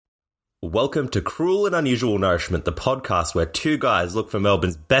Welcome to Cruel and Unusual Nourishment, the podcast where two guys look for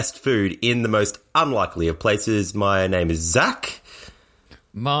Melbourne's best food in the most unlikely of places. My name is Zach.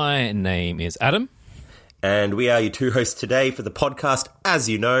 My name is Adam. And we are your two hosts today for the podcast, as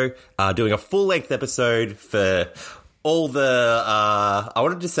you know, doing a full-length episode for all the, I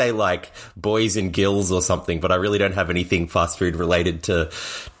wanted to say like boys and gills or something, but I really don't have anything fast food related to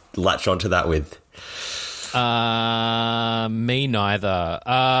latch onto that with. Me neither.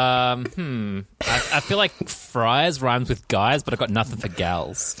 I feel like fries rhymes with guys, but I've got nothing for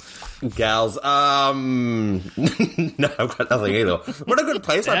gals. Gals, no, I've got nothing either. What a good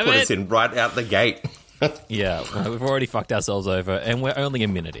place I put us in right out the gate. Yeah, well, we've already fucked ourselves over, and we're only a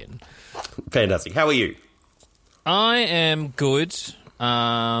minute in. Fantastic. How are you? I am good.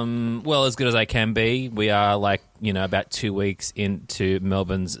 Well, as good as I can be. We are about 2 weeks into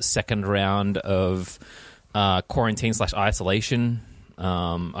Melbourne's second round of quarantine/isolation.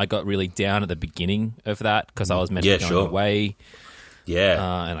 I got really down at the beginning of that because I was meant to be going away.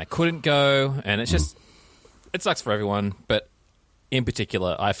 Yeah. And I couldn't go, and it's just, it sucks for everyone, but in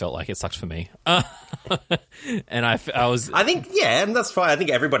particular, I felt like it sucked for me. And I think, and that's fine. I think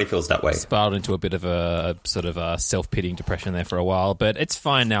everybody feels that way. Spiraled into a bit of a sort of a self-pitying depression there for a while, but it's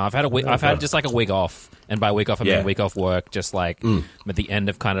fine now. I've had just like a week off, and by week off, I mean a week off work, just like at the end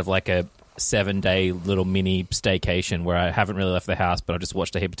of kind of like a 7-day little mini staycation where I haven't really left the house, but I've just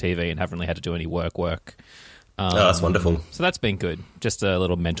watched a heap of TV and haven't really had to do any work. That's wonderful. So that's been good. Just a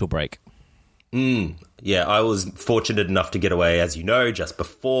little mental break. Yeah, I was fortunate enough to get away, as you know, just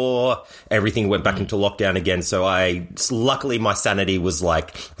before everything went back into lockdown again. So luckily my sanity was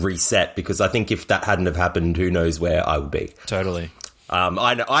like reset, because I think if that hadn't have happened, who knows where I would be. Totally.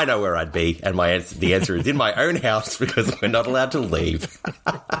 I know where I'd be, and the answer is in my own house, because we're not allowed to leave.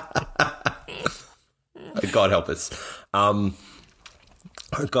 God help us. Oh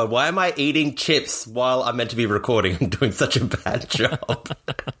God, why am I eating chips while I'm meant to be recording? I'm doing such a bad job.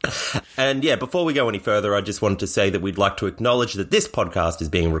 And yeah, before we go any further, I just wanted to say that we'd like to acknowledge that this podcast is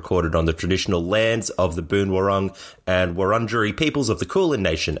being recorded on the traditional lands of the Boon Wurrung and Wurundjeri peoples of the Kulin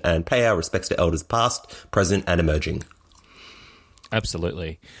Nation, and pay our respects to elders past, present, and emerging.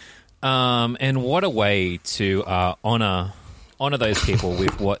 Absolutely. And what a way to honor those people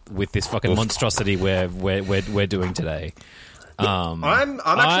with this fucking monstrosity we're doing today. I'm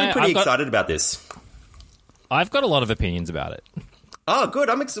actually pretty excited about this. I've got a lot of opinions about it. Oh, good.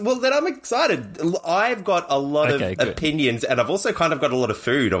 I'm excited. I've got a lot of opinions, and I've also kind of got a lot of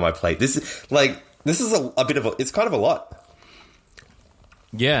food on my plate. This is a bit of it's kind of a lot.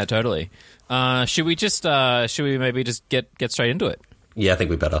 Yeah, totally. Should we maybe just get straight into it? Yeah, I think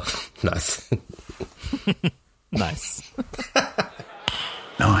we better. Nice. Nice.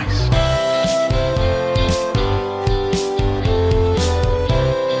 Nice.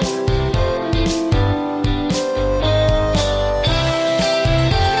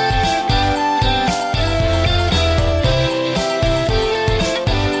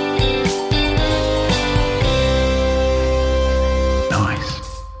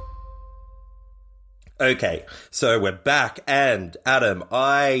 Okay, so we're back, and Adam,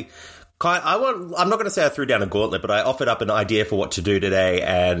 I'm not going to say I threw down a gauntlet, but I offered up an idea for what to do today.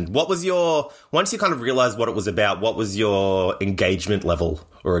 And once you kind of realised what it was about, what was your engagement level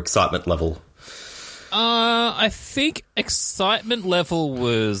or excitement level? I think excitement level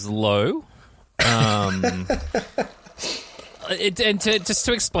was low. Just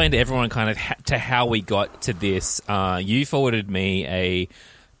to explain to everyone kind of to how we got to this, you forwarded me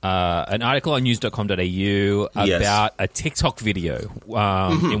an article on news.com.au about a TikTok video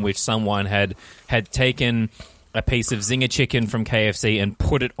in which someone had taken a piece of Zinger chicken from KFC and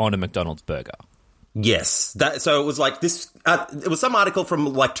put it on a McDonald's burger. Yes. So it was like this... it was some article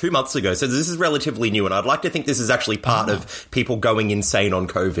from like 2 months ago, so this is relatively new, and I'd like to think this is actually part of people going insane on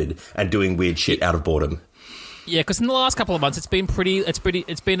COVID and doing weird shit out of boredom. Yeah, because in the last couple of months,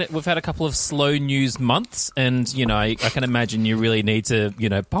 we've had a couple of slow news months, and I can imagine you really need to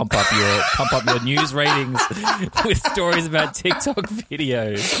pump up your news ratings with stories about TikTok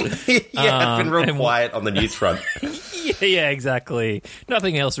videos. Yeah, it's been real quiet on the news front. Yeah, exactly.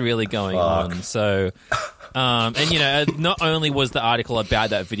 Nothing else really going on. So, and not only was the article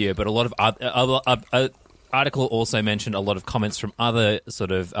about that video, but a lot of article also mentioned a lot of comments from other sort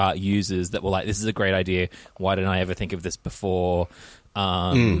of users that were like, this is a great idea, why didn't I ever think of this before?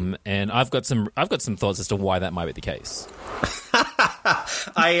 And I've got some thoughts as to why that might be the case.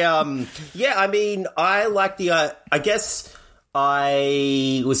 I like the I guess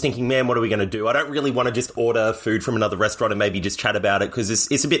I was thinking, man, what are we going to do? I don't really want to just order food from another restaurant and maybe just chat about it because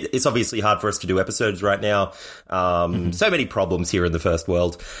it's obviously hard for us to do episodes right now. So many problems here in the first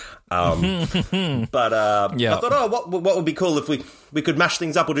world. I thought, what would be cool if we could mash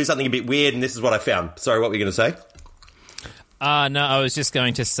things up or do something a bit weird, and this is what I found. Sorry, what were you going to say? No, I was just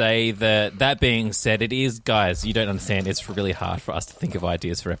going to say that being said, it is, guys, you don't understand, it's really hard for us to think of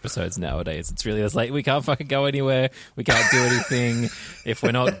ideas for episodes nowadays. It's like, we can't fucking go anywhere, we can't do anything. If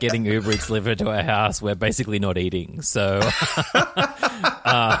we're not getting Uber Eats delivered to our house, we're basically not eating. So,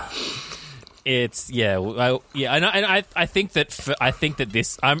 it's, I think that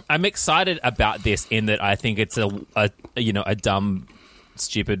this, I'm excited about this in that I think it's a dumb,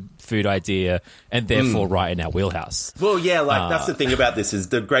 stupid food idea and therefore right in our wheelhouse. Well, yeah, that's the thing about this is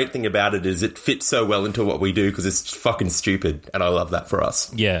the great thing about it is it fits so well into what we do because it's fucking stupid and I love that for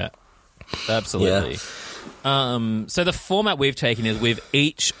us. Yeah, absolutely. Yeah. So the format we've taken is we've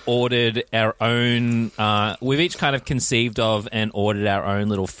each ordered our own, we've each kind of conceived of and ordered our own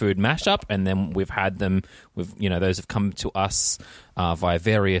little food mashup, and then we've had them with, those have come to us via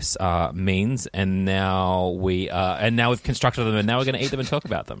various means, and now we've constructed them, and now we're going to eat them and talk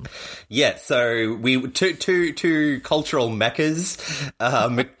about them. Yeah, so we two cultural meccas,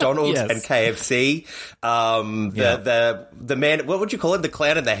 McDonald's yes. and KFC. The man, what would you call it? The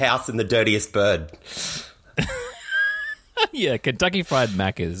clown in the house and the dirtiest bird. Yeah, Kentucky Fried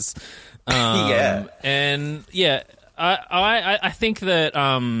Macca's. Yeah, and yeah. I think that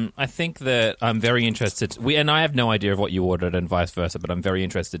I'm very interested. And I have no idea of what you ordered and vice versa, but I'm very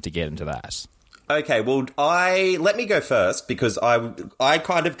interested to get into that. Okay, well, let me go first because I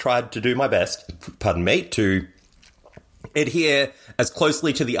kind of tried to do my best, pardon me, to adhere as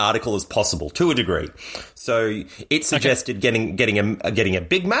closely to the article as possible to a degree. So it suggested getting a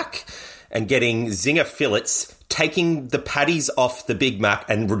Big Mac and getting Zinger fillets, taking the patties off the Big Mac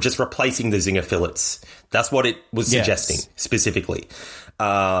and just replacing the Zinger fillets. That's what it was suggesting specifically.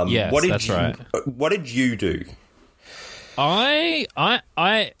 Yes, that's right. What did you do? I'm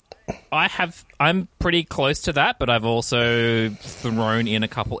pretty close to that, but I've also thrown in a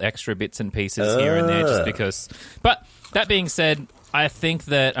couple extra bits and pieces here and there just because. But that being said, I think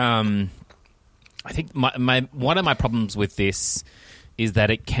that my one of my problems with this is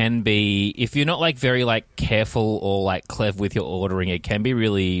that it can be, if you're not very careful or clever with your ordering, it can be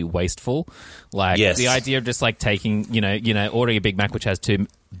really wasteful. The idea of just taking, ordering a Big Mac which has two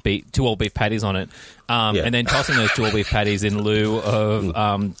all beef patties on it, and then tossing those two all beef patties in lieu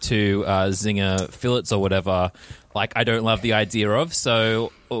of two Zinger fillets or whatever. I don't love the idea of.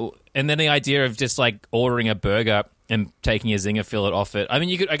 So, and then the idea of just ordering a burger and taking a Zinger fillet off it. I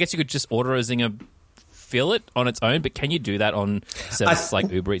mean, I guess you could just order a Zinger fillet on its own, but can you do that on services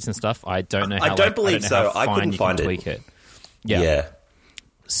like Uber Eats and stuff? I don't know how. I don't believe so. I couldn't find it. Tweak it. Yeah.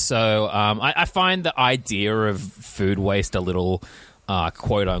 So I find the idea of food waste a little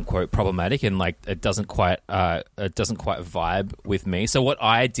quote unquote problematic, and it doesn't quite vibe with me. So what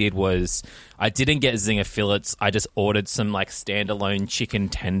I did was I didn't get Zinger fillets. I just ordered some standalone chicken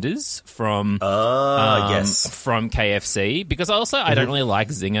tenders from KFC because I don't really like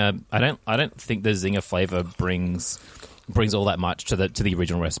Zinger. I don't think the Zinger flavor brings all that much to the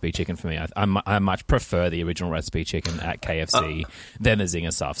original recipe chicken for me. I much prefer the original recipe chicken at KFC than the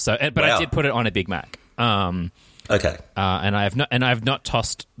Zinger stuff. So, but I did put it on a Big Mac. Okay. And I have not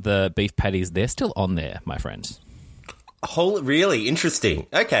tossed the beef patties. They're still on there, my friend. Really interesting.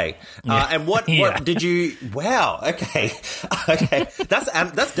 Okay. And what did you? Wow. Okay. Okay.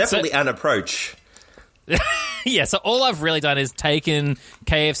 That's definitely an approach. Yeah. So all I've really done is taken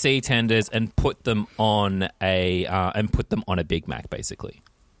KFC tenders and put them on a Big Mac, basically.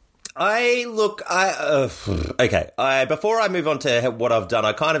 Before I move on to what I've done,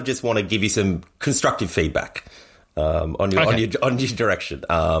 I kind of just want to give you some constructive feedback on your direction.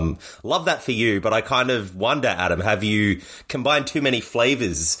 Love that for you, but I kind of wonder, Adam, have you combined too many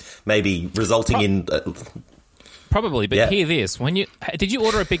flavors, maybe resulting in probably? But hear this: did you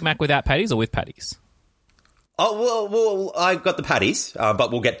order a Big Mac without patties or with patties? Oh well, I got the patties,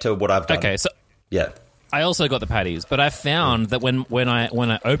 but we'll get to what I've done. Okay, so yeah. I also got the patties, but I found that when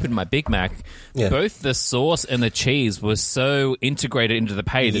I opened my Big Mac, both the sauce and the cheese was so integrated into the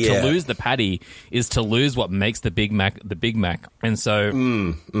patty that to lose the patty is to lose what makes the Big Mac the Big Mac. And so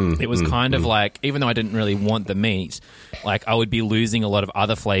it was kind of even though I didn't really want the meat, I would be losing a lot of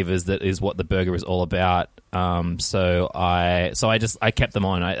other flavors that is what the burger is all about. So I kept them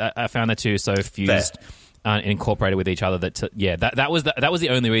on. I found the two so fused. Fair. Incorporated with each other. That was the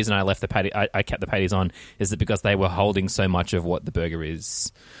only reason I left the patty. I kept the patties on is that because they were holding so much of what the burger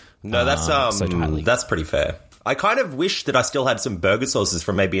is. No, that's so tightly. That's pretty fair. I kind of wish that I still had some burger sauces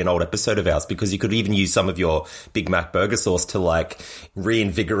from maybe an old episode of ours, because you could even use some of your Big Mac burger sauce to, like,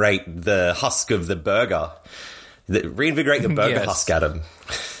 reinvigorate the husk of the burger. Reinvigorate the burger Yes. husk, Adam.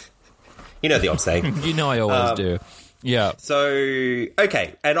 You know the old saying. You know I always do. Yeah. So,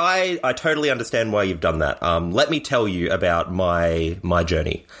 okay, and I totally understand why you've done that. Let me tell you about my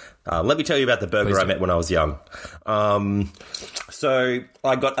journey. Let me tell you about the burger I met when I was young. So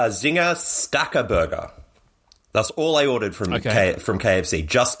I got a Zinger Stacker burger. That's all I ordered from from KFC,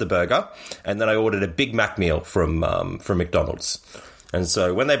 just the burger, and then I ordered a Big Mac meal from McDonald's. And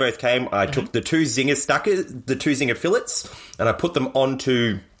so when they both came, I took the two Zinger fillets, and I put them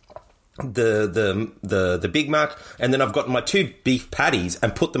onto the Big Mac, and then I've got my two beef patties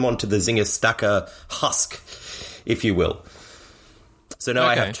and put them onto the Zinger Stacker husk, if you will. So now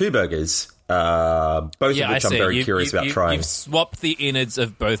I have two burgers, both of which I'm very curious about trying. You've swapped the innards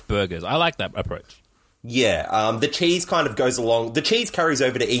of both burgers. I like that approach. Yeah, the cheese kind of goes along. The cheese carries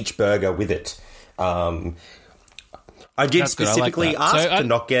over to each burger with it. I did specifically ask to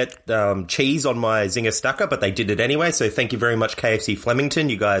not get cheese on my Zinger Stacker, but they did it anyway. So thank you very much, KFC Flemington.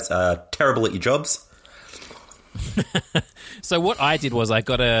 You guys are terrible at your jobs. So what I did was I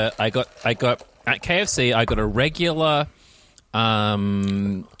got at KFC. I got a regular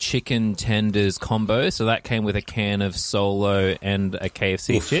chicken tenders combo. So that came with a can of Solo and a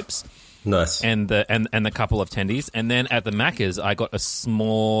KFC chips. Nice. And the couple of tendies. And then at the Macca's, I got a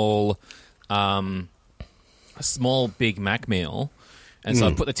small Big Mac meal. And so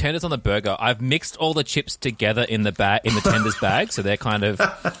I put the tenders on the burger. I've mixed all the chips together in the tenders bag, so they're kind of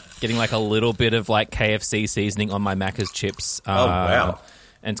getting like a little bit of like KFC seasoning on my Macca's chips. Oh wow!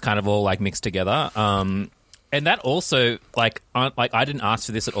 And it's kind of all like mixed together. And that also I didn't ask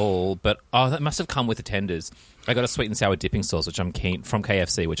for this at all, but that must have come with the tenders. I got a sweet and sour dipping sauce, which I'm keen from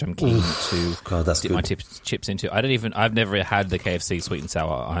KFC, which I'm keen to dip my chips into. I've never had the KFC sweet and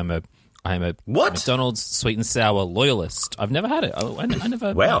sour. I'm a McDonald's sweet and sour loyalist. I've never had it. I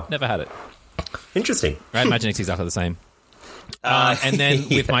never. Wow. Never had it. Interesting. I imagine it's exactly the same. And then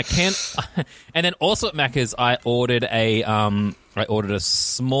with my can, and then also at Macca's, I ordered a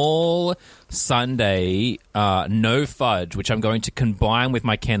small sundae, no fudge, which I'm going to combine with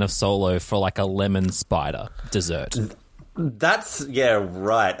my can of Solo for like a lemon spider dessert. That's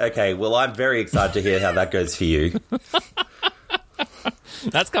right. Okay, well, I'm very excited to hear how that goes for you.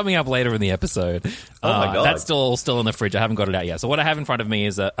 That's coming up later in the episode. Oh my God. That's still in the fridge. I haven't got it out yet. So what I have in front of me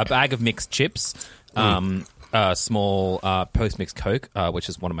is a bag of mixed chips, a small post-mixed Coke, which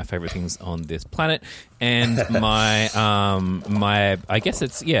is one of my favorite things on this planet, and my I guess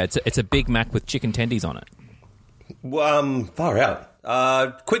it's a Big Mac with chicken tendies on it. Far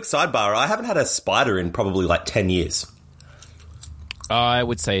out. Quick sidebar. I haven't had a spider in probably like 10 years. I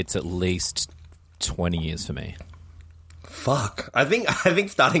would say it's at least 20 years for me. Fuck. I think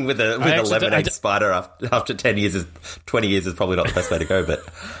starting with a lemonade spider after 20 years is probably not the best way to go, but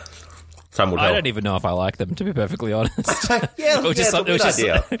some would help. I don't even know if I like them, to be perfectly honest. It's a good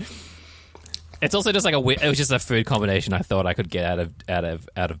idea. It's also just like it was just a food combination I thought I could get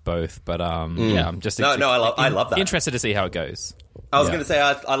out of both, but yeah, I'm just I love that. Interested to see how it goes. I was going to say,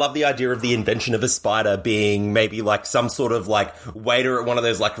 I love the idea of the invention of a spider being maybe like some sort of like waiter at one of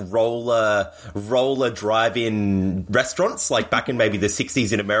those like roller drive-in restaurants. Like back in maybe the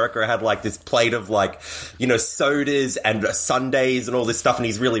 60s in America, had like this plate of like, sodas and sundaes and all this stuff, and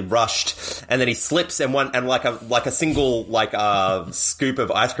he's really rushed, and then he slips and like a single scoop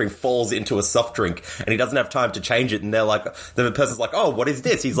of ice cream falls into a soft drink, and he doesn't have time to change it, and they're like, the person's like, oh, what is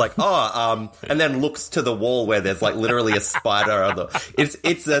this? He's like, and then looks to the wall where there's like literally a spider.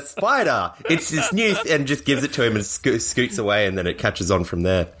 It's a spider. It's this new, and just gives it to him and scoots away, and then it catches on from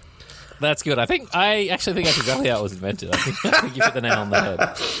there. That's good. I actually think that's exactly how it was invented. I think you hit the nail on the head.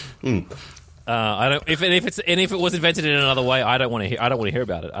 I don't. If it was invented in another way, I don't want to hear. I don't want to hear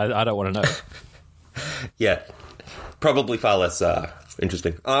about it. I don't want to know. Yeah, probably far less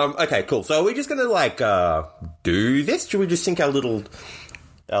interesting. Okay, cool. So are we just gonna do this? Should we just sink our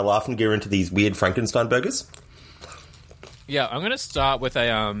laughing gear into these weird Frankenstein burgers? Yeah, I'm going to start with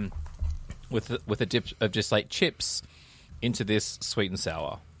a with a dip of just like chips into this sweet and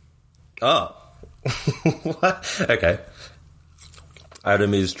sour. Oh, what? Okay.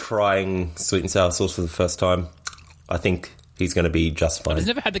 Adam is trying sweet and sour sauce for the first time. I think he's going to be just fine. I've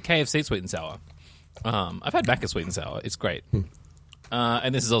never had the KFC sweet and sour. I've had Macca's sweet and sour. It's great.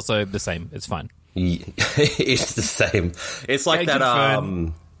 And this is also the same. It's fine. Yeah, it's the same. It's like that.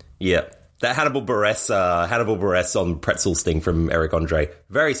 That Hannibal Buress on pretzels thing from Eric Andre.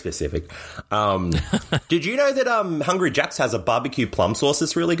 Very specific. Did you know that Hungry Jack's has a barbecue plum sauce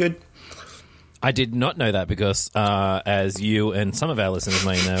that's really good? I did not know that because, as you and some of our listeners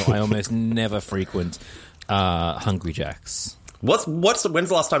may know, I almost never frequent Hungry Jack's. When's the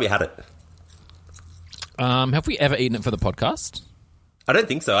last time you had it? Have we ever eaten it for the podcast? I don't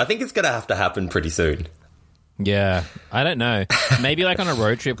think so. I think it's going to have to happen pretty soon. Yeah, I don't know. Maybe like on a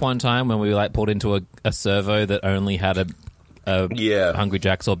road trip one time when we like pulled into a servo that only had a Hungry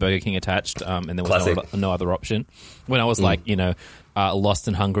Jack's or Burger King attached, and there was no other option. When I was like, lost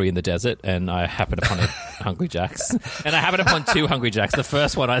and hungry in the desert, and I happened upon a Hungry Jack's, and I happened upon 2 Hungry Jack's. The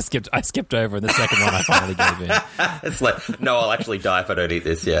first one I skipped over, and the second one I finally gave in. It's like, no, I'll actually die if I don't eat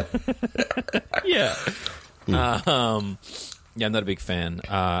this. Yeah, yeah. Yeah, I'm not a big fan.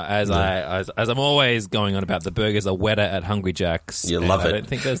 As I'm always going on about, the burgers are wetter at Hungry Jack's. You love it. I don't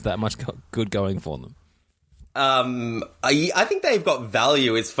think there's that much good going for them. I think they've got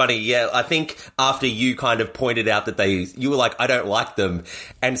value. It's funny. Yeah, I think after you kind of pointed out that you were like, I don't like them.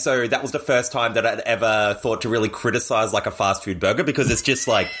 And so that was the first time that I'd ever thought to really criticize like a fast food burger, because it's just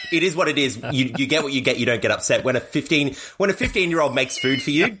like, it is what it is. You get what you get. You don't get upset. When a 15-year-old makes food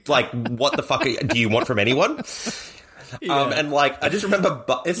for you, like, what the fuck do you want from anyone? Yeah. And like, I just remember,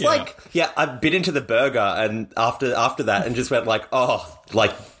 it's like, I bit into the burger, and after that, and just went like, oh,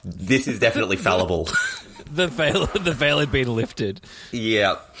 like, this is definitely fallible. The veil had been lifted.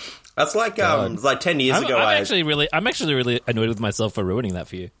 Yeah, that's like it's like 10 years ago. I'm actually really annoyed with myself for ruining that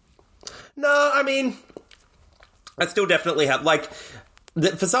for you. No, I mean, I still definitely have like.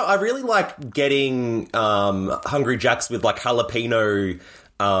 I really like getting Hungry Jack's with like jalapenos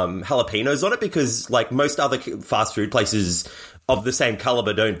on it, because like most other fast food places of the same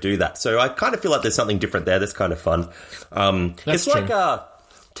caliber don't do that. So I kind of feel like there's something different there that's kind of fun. It's true. Like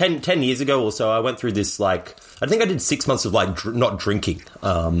 10 years ago or so, I went through this, like, I think I did 6 months of like not drinking.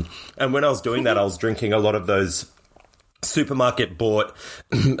 And when I was doing that, I was drinking a lot of those supermarket bought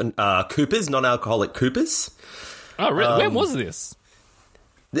Coopers, non-alcoholic Coopers. Oh, really? When was this?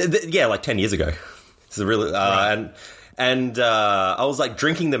 Yeah, like 10 years ago. This is really, right. And I was like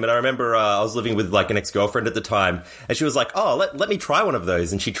drinking them, and I remember I was living with like an ex-girlfriend at the time, and she was like, "Oh, let me try one of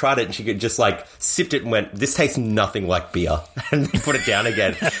those." And she tried it, and she just like sipped it and went, "This tastes nothing like beer," and put it down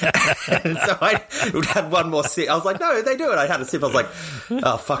again. And so I would have one more sip. I was like, "No, they do it." I had a sip. I was like,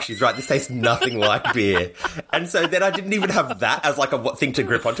 "Oh fuck, she's right. This tastes nothing like beer." And so then I didn't even have that as like a thing to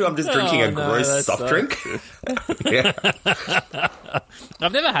grip onto. I'm just drinking a gross soft drink. Yeah.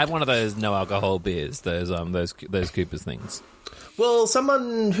 I've never had one of those no alcohol beers. Those Coopers things. Well,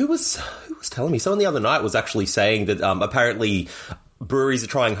 someone who was telling me, someone the other night was actually saying that apparently breweries are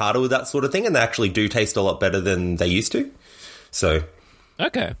trying harder with that sort of thing, and they actually do taste a lot better than they used to. So,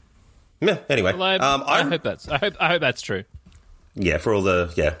 okay, yeah. Anyway, well, I hope that's true. Yeah, for all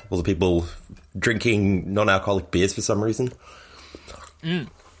the people drinking non-alcoholic beers for some reason. Mm.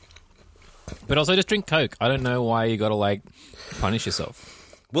 But also, just drink Coke. I don't know why you got to like punish yourself.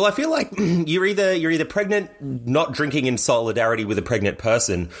 Well, I feel like you're either pregnant, not drinking in solidarity with a pregnant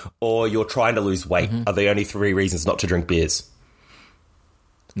person, or you're trying to lose weight. Mm-hmm. Are the only 3 reasons not to drink beers.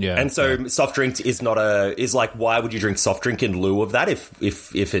 Yeah, and so soft drinks is like, why would you drink soft drink in lieu of that if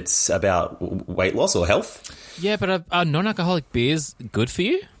it's about weight loss or health? Yeah, but are non-alcoholic beers good for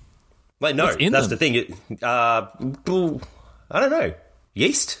you? Like, no, that's the thing. I don't know.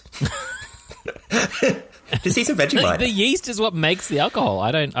 Yeast. Just eat some Vegemite. The yeast is what makes the alcohol.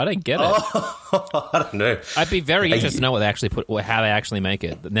 I don't get it. I don't know. I'd be very interested to know what they actually put, or how they actually make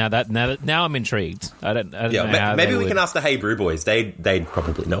it. Now I'm intrigued. I don't know how maybe we can ask the Hey Brew Boys. They'd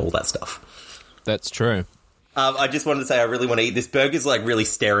probably know all that stuff. That's true. I just wanted to say I really want to eat this. Burger's like really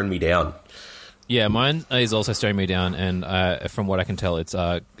staring me down. Yeah, mine is also staring me down, and from what I can tell, it's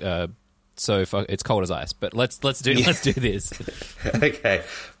it's cold as ice. But let's do this. Okay.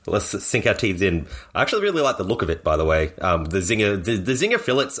 Let's sink our teeth in. I actually really like the look of it, by the way. The Zinger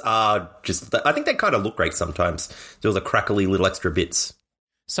fillets are just... I think they kind of look great sometimes. There's a crackly little extra bits.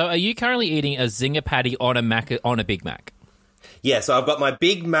 So are you currently eating a Zinger patty on a Big Mac? Yeah, so I've got my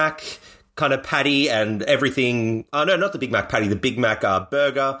Big Mac kind of patty and everything... Oh, no, not the Big Mac patty. The Big Mac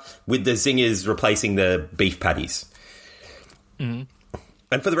burger with the Zingers replacing the beef patties. Mm-hmm.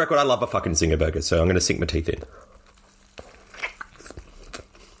 And for the record, I love a fucking Zinger burger, so I'm going to sink my teeth in.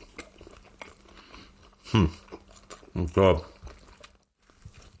 Oh, God.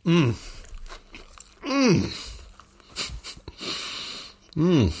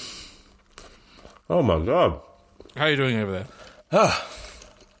 Oh, my God. How are you doing over there?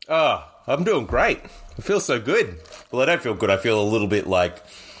 I'm doing great. I feel so good. Well, I don't feel good. I feel a little bit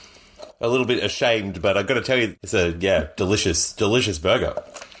ashamed, but I've got to tell you, it's a delicious burger.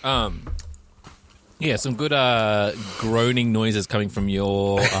 Yeah, some good groaning noises coming from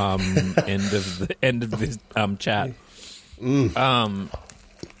your end of this chat.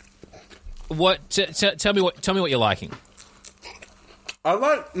 Tell me what you're liking. I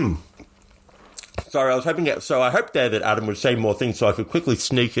like. Sorry, I was hoping. So I hoped there that Adam would say more things, so I could quickly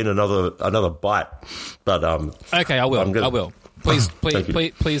sneak in another bite. But okay, I will. Please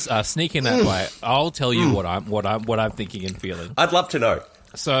sneak in that bite. I'll tell you what I'm thinking and feeling. I'd love to know.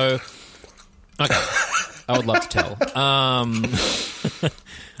 So, okay, I would love to tell.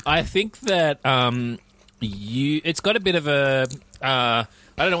 I think that it's got a bit of a. I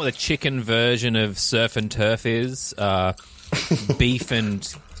don't know what the chicken version of surf and turf is. Beef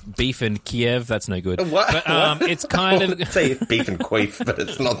and Kiev. That's no good. What? But it's kind of say beef and queef, but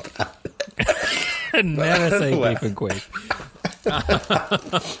it's not that. Never say beef and queef.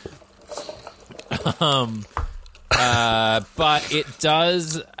 But it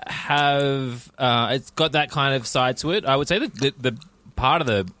does have. It's got that kind of side to it. I would say that the part of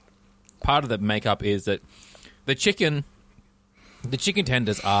the makeup is that the chicken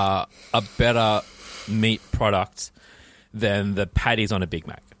tenders are a better meat product than the patties on a Big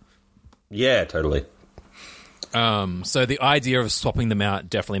Mac. Yeah, totally. So the idea of swapping them out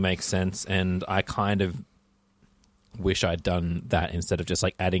definitely makes sense, and I kind of wish I'd done that instead of just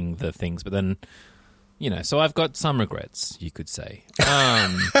like adding the things. But then, so I've got some regrets, you could say.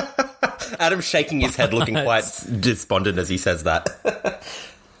 Adam's shaking his head, looking quite despondent as he says that.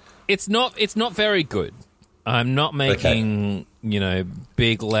 It's not very good. I'm not making,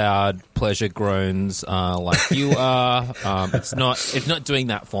 big, loud pleasure groans like you are. It's not doing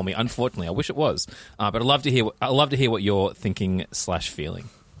that for me. Unfortunately, I wish it was. But I'd love to hear what you're thinking / feeling.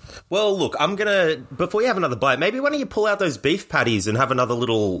 Well, look, I'm gonna before you have another bite, maybe why don't you pull out those beef patties and have another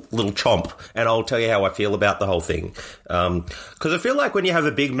little chomp, and I'll tell you how I feel about the whole thing. Because I feel like when you have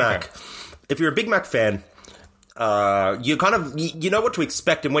a Big Mac, if you're a Big Mac fan. You kind of you know what to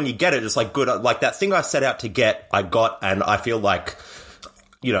expect, and when you get it, it's like good. Like that thing I set out to get, I got, and I feel like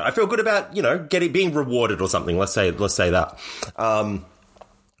I feel good about being rewarded or something. Let's say that. And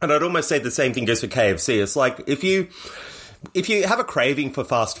I'd almost say the same thing goes for KFC. It's like if you have a craving for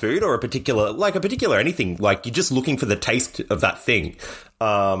fast food or a particular anything, like you're just looking for the taste of that thing.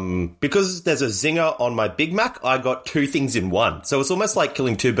 Because there's a zinger on my Big Mac, I got two things in one. So it's almost like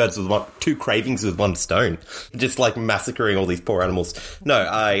killing two cravings with one stone. Just like massacring all these poor animals.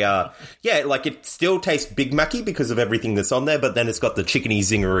 No, it still tastes Big Mac-y because of everything that's on there, but then it's got the chickeny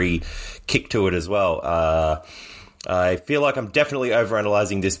zingery kick to it as well. I feel like I'm definitely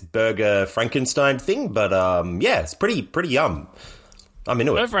overanalyzing this burger Frankenstein thing, but it's pretty yum. I'm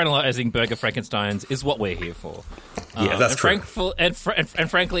into it. Overanalyzing burger Frankensteins is what we're here for. Yeah, that's true. And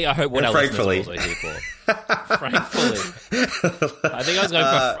frankly, I hope what our listeners are also here for. Frankfully. I think I was going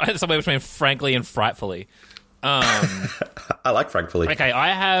for somewhere between frankly and frightfully. I like frankfully. Okay,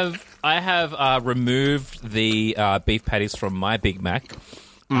 I have removed the beef patties from my Big Mac.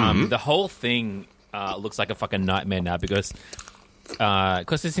 The whole thing looks like a fucking nightmare now because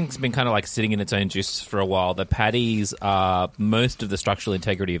this thing's been kind of like sitting in its own juice for a while. The patties are most of the structural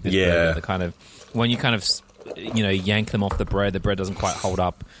integrity of this burger. The kind of when you kind of yank them off the bread doesn't quite hold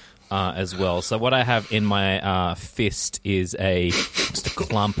up as well. So what I have in my fist is just a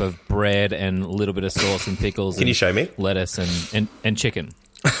clump of bread and a little bit of sauce and pickles. Can you show me? Lettuce and chicken.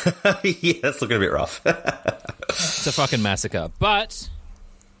 Yeah, that's looking a bit rough. It's a fucking massacre, but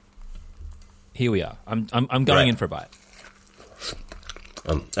here we are. I'm going in for a bite.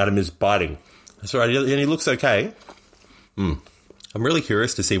 Adam is biting. That's right, and he looks okay. I'm really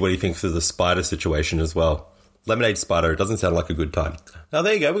curious to see what he thinks of the spider situation as well. Lemonade spider, it doesn't sound like a good time. Now,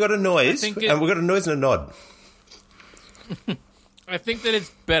 there you go. We got a noise, and we got a noise and a nod. I think that it's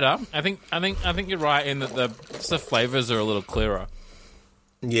better. I think you're right in that the flavors are a little clearer.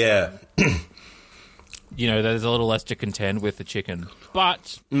 Yeah. There's a little less to contend with the chicken.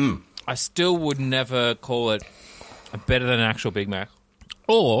 But I still would never call it better than an actual Big Mac.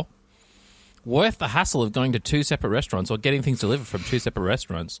 Or worth the hassle of going to two separate restaurants or getting things delivered from two separate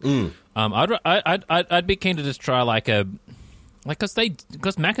restaurants. I'd be keen to just try because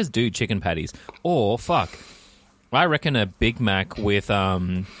Macca's do chicken patties. Or I reckon a Big Mac with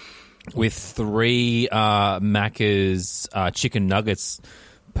 3 Macca's chicken nuggets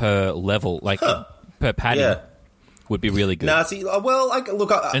per level, per patty, would be really good. Nah, see,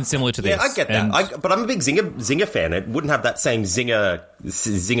 and similar to this. Yeah, I get that. But I'm a big Zinger fan. It wouldn't have that same Zinger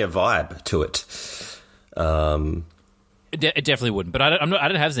vibe to it. It definitely wouldn't. But I don't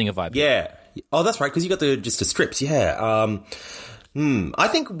have Zinger vibe. Yeah. Oh, that's right, because you got just the strips. Yeah. I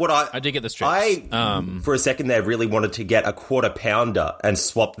think I did get the strips. For a second there, really wanted to get a quarter pounder and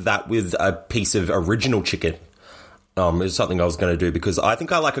swap that with a piece of original chicken. Is something I was going to do because I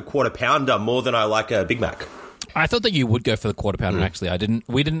think I like a quarter pounder more than I like a Big Mac. I thought that you would go for the quarter pounder. Actually,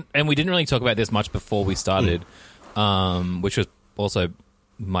 we didn't really talk about this much before we started, which was also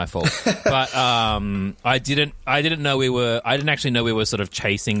my fault. But I didn't actually know we were sort of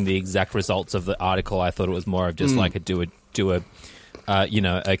chasing the exact results of the article. I thought it was more of just like a KFC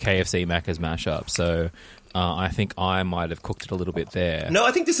Macca's mashup. So I think I might have cooked it a little bit there. No,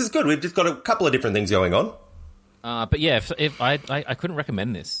 I think this is good. We've just got a couple of different things going on. But yeah, if I couldn't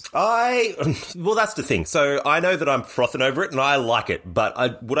recommend this. Well, that's the thing. So I know that I'm frothing over it and I like it,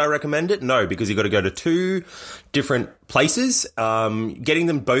 but would I recommend it? No, because you've got to go to two different places. Getting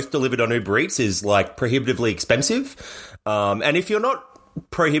them both delivered on Uber Eats is like prohibitively expensive. And if you're not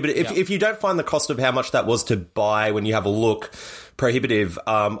prohibitive, if you don't find the cost of how much that was to buy when you have a look prohibitive,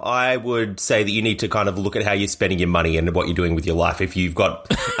 I would say that you need to kind of look at how you're spending your money and what you're doing with your life. If you've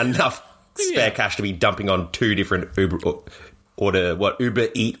got enough spare cash to be dumping on two different Uber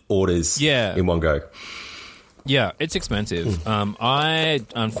Eat orders in one go. Yeah, it's expensive. I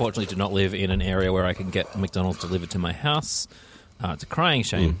unfortunately do not live in an area where I can get McDonald's delivered to my house. It's a crying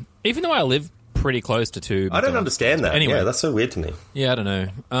shame. Even though I live pretty close to two McDonald's. I don't understand that. Anyway, yeah, that's so weird to me. Yeah, I don't know.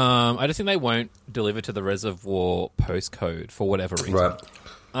 I just think they won't deliver to the Reservoir postcode for whatever reason. Right.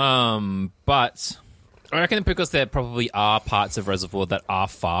 But I reckon because there probably are parts of Reservoir that are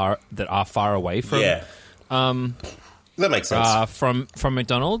far away from. Yeah. That makes sense. From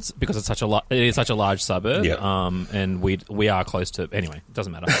McDonald's because it is such a large suburb. Yeah. And we are close to. Anyway, it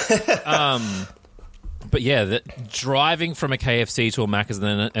doesn't matter. But yeah, driving from a KFC to a Macca's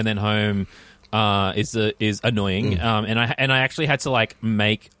and then home is annoying. And I actually had to like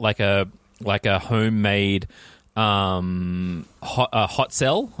make like a homemade hot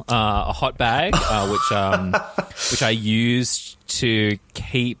cell, a hot bag, which I used to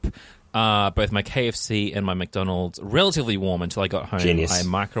keep both my KFC and my McDonald's relatively warm until I got home. Genius. I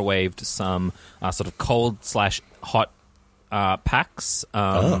microwaved some sort of cold/hot packs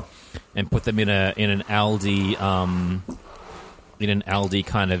and put them in an Aldi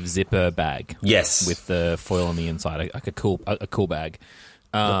kind of zipper bag. Yes, with the foil on the inside, like a cool bag,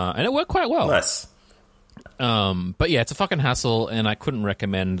 and it worked quite well. Nice. But yeah, it's a fucking hassle, and I couldn't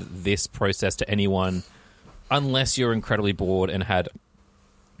recommend this process to anyone unless you're incredibly bored and had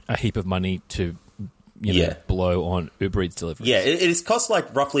a heap of money to blow on Uber Eats deliveries. Yeah, it costs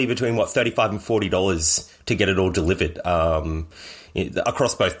like roughly between $35 and $40 to get it all delivered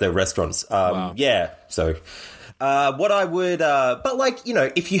across both the restaurants. Wow. Yeah, so what I would, but like,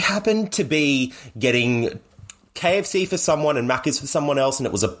 if you happen to be getting KFC for someone and Macca's for someone else, and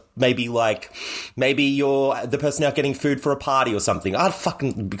it was maybe you're the person out getting food for a party or something.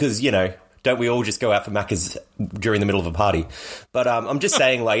 Because don't we all just go out for Macca's during the middle of a party? But I'm just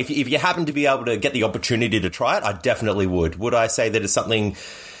saying, like, if you happen to be able to get the opportunity to try it, I definitely would. Would I say that it's something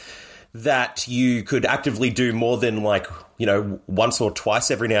that you could actively do more than like, once or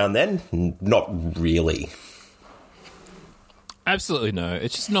twice every now and then? Not really. Absolutely no.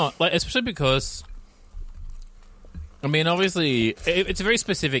 It's just not, like, especially because, I mean, obviously, it's a very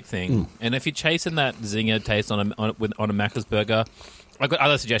specific thing. And if you're chasing that zinger taste on a Macca's burger, I've got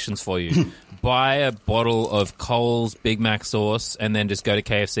other suggestions for you. Buy a bottle of Coles Big Mac sauce, and then just go to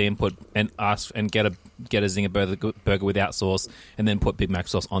KFC and get a zinger burger without sauce, and then put Big Mac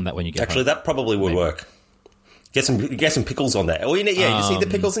sauce on that when you get Actually, home. that probably would work. Get some pickles on there. All you need, you just need the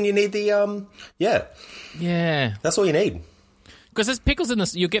pickles, and you need the yeah. That's all you need. Because there's pickles in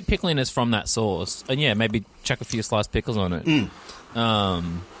this, you'll get pickliness from that sauce, and maybe chuck a few sliced pickles on it.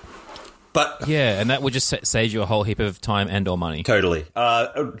 But yeah, and that would just save you a whole heap of time and/or money. Totally.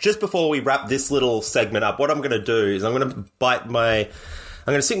 Just before we wrap this little segment up, what I'm going to do is I'm going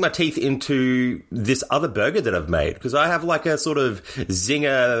to sink my teeth into this other burger that I've made, because I have like a sort of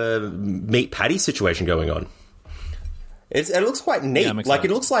zinger meat patty situation going on. It looks quite neat. Yeah, like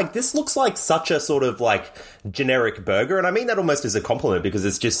this looks like such a sort of like generic burger, and I mean that almost as a compliment because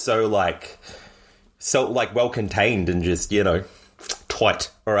it's just so well contained and just tight.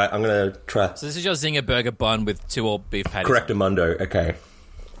 All right, I'm gonna try. So this is your zinger burger bun with 2 all beef patties. Correctamundo. Okay.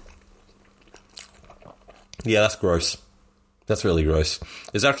 Yeah, that's gross. That's really gross.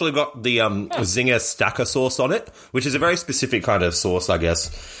 It's actually got the zinger stacker sauce on it, which is a very specific kind of sauce, I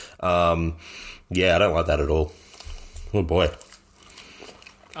guess. Yeah, I don't like that at all. Oh, boy.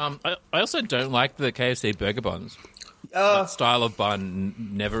 I also don't like the KFC burger buns. That style of bun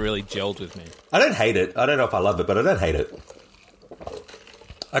never really gelled with me. I don't hate it. I don't know if I love it, but I don't hate it.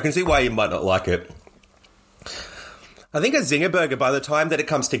 I can see why you might not like it. I think a Zinger burger, by the time that it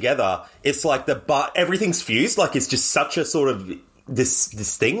comes together, it's like everything's fused. Like, it's just such a sort of this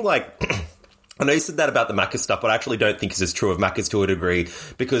thing. Like, I know you said that about the Macca's stuff, but I actually don't think it's as true of Macca's to a degree,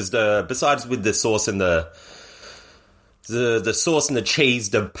 because besides with the sauce and the sauce and the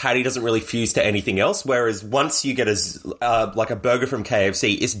cheese, the patty doesn't really fuse to anything else. Whereas once you get like a burger from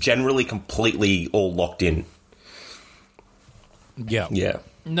KFC, it's generally completely all locked in. Yeah. Yeah.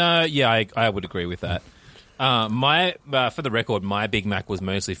 No, yeah, I would agree with that. For the record, my Big Mac was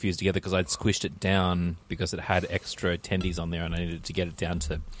mostly fused together because I'd squished it down because it had extra tendies on there and I needed to get it down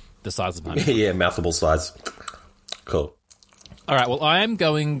to the size of my mouth. Yeah, mouthable size. Cool. All right, well, I am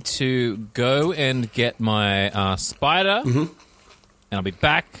going to go and get my spider, and I'll be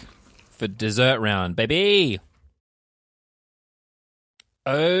back for dessert round, baby.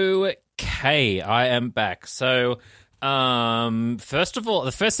 Okay, I am back. So, first of all,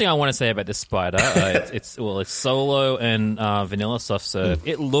 the first thing I want to say about this spider, it's solo and vanilla soft serve.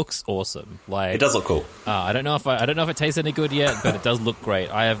 It looks awesome. Like, it does look cool. I don't know if it tastes any good yet, but it does look great.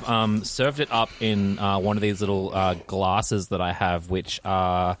 I have served it up in one of these little glasses that I have, which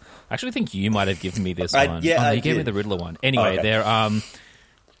I actually think you might have given me this one. Yeah, you gave me the Riddler one. Anyway, okay.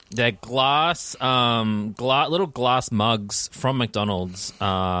 They're glass, little glass mugs from McDonald's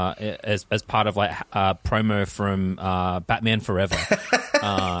as part of like promo from Batman Forever,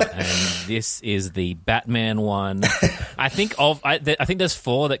 and this is the Batman one. I think there's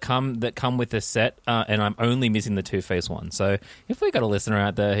 4 that come with this set, and I'm only missing the Two-Face one. So if we got a listener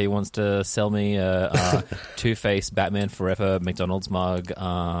out there who wants to sell me a Two-Face Batman Forever McDonald's mug,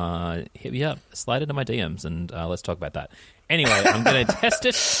 hit me up, slide into my DMs, and let's talk about that. Anyway, I'm going to test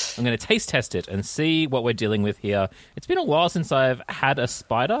it. I'm going to taste test it and see what we're dealing with here. It's been a while since I've had a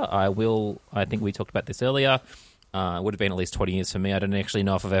spider. I think we talked about this earlier. It would have been at least 20 years for me. I don't actually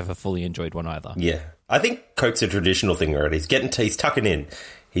know if I've ever fully enjoyed one either. Yeah. I think Coke's a traditional thing already. He's tucking in.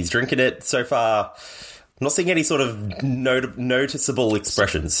 He's drinking it so far. I'm not seeing any sort of noticeable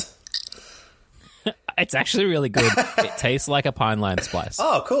expressions. It's actually really good. It tastes like a pine lime splice.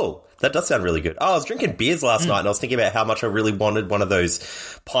 Oh, cool. That does sound really good. Oh, I was drinking beers last night and I was thinking about how much I really wanted one of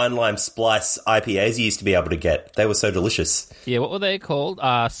those pine lime splice IPAs you used to be able to get. They were so delicious. Yeah, what were they called?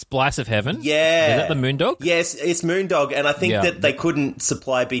 Splice of Heaven? Yeah. Is that the Moondog? Yes, it's Moondog, and I think that they couldn't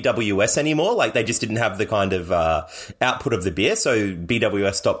supply BWS anymore. Like, they just didn't have the kind of output of the beer, so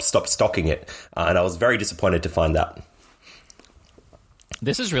BWS stopped stocking it. And I was very disappointed to find that.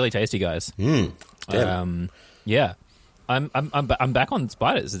 This is really tasty, guys. Yeah. I'm back on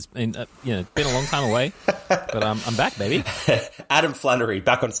spiders. It's been been a long time away, but I'm back, baby. Adam Flannery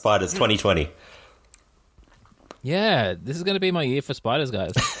back on spiders 2020. Yeah, this is going to be my year for spiders,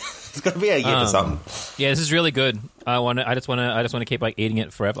 guys. It's going to be a year for something. Yeah, this is really good. I just want to keep like eating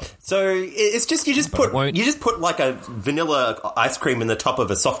it forever. So it's just you just put like a vanilla ice cream in the top of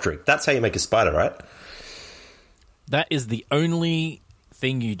a soft drink. That's how you make a spider, right? That is the only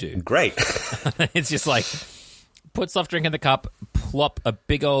thing you do. Great. It's just like, put soft drink in the cup, plop a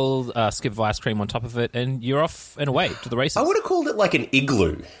big old scoop of ice cream on top of it, and you're off and away to the races. I would have called it like an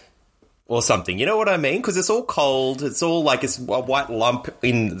igloo or something. You know what I mean? Because it's all cold. It's all like it's a white lump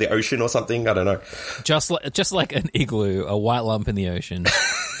in the ocean or something. I don't know. Just like an igloo, a white lump in the ocean.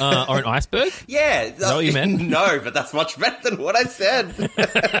 Or an iceberg? Yeah. Is that what you meant? No, but that's much better than what I said.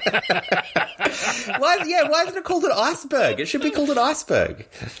 Why isn't it called an iceberg? It should be called an iceberg.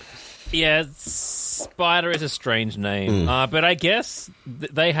 Yeah, spider is a strange name. But I guess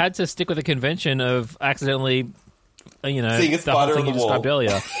they had to stick with the convention of accidentally, seeing a the whole spider thing on you the wall. described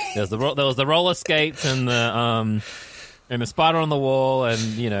earlier. There was the roller skates and the spider on the wall,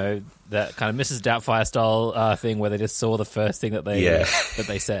 and that kind of Mrs. Doubtfire style thing where they just saw the first thing that they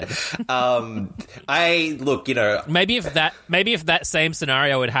said. Maybe if that same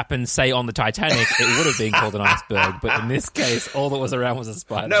scenario had happened, say on the Titanic, it would have been called an iceberg. But in this case, all that was around was a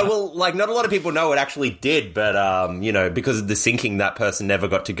spider. No, well, like not a lot of people know it actually did, but because of the sinking, that person never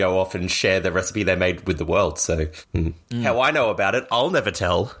got to go off and share the recipe they made with the world. So how I know about it, I'll never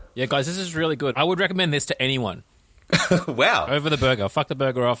tell. Yeah, guys, this is really good. I would recommend this to anyone. Wow. Over the burger. Fuck the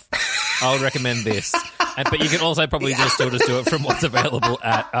burger off. I would recommend this. But you can also probably just do it from what's available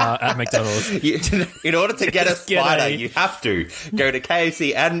at McDonald's. In order to get a spider, you have to go to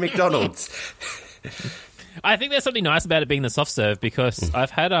KFC and McDonald's. I think there's something nice about it being the soft serve, because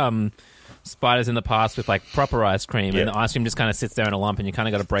I've had spiders in the past with like proper ice cream, and the ice cream just kind of sits there in a lump, and you kind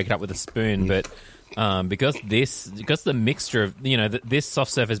of got to break it up with a spoon. But because the mixture of this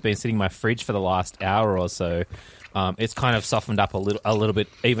soft serve has been sitting in my fridge for the last hour or so, it's kind of softened up a little bit,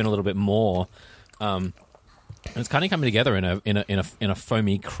 even a little bit more. And it's kind of coming together in a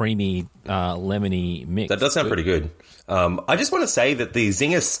foamy, creamy, lemony mix. That does sound pretty good. I just want to say that the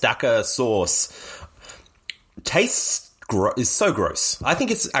Zinger Stacker sauce is so gross. I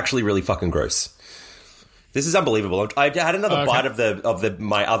think it's actually really fucking gross. This is unbelievable. I had another bite of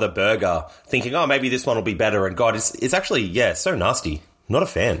my other burger, thinking, oh, maybe this one will be better. And God, it's actually so nasty. Not a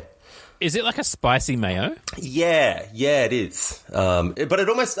fan. Is it like a spicy mayo? Yeah, it is. But it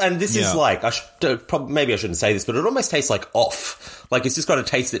almost, and this is like, maybe I shouldn't say this, but it almost tastes like off. Like it's just got a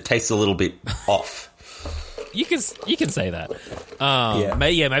taste that tastes a little bit off. You can say that.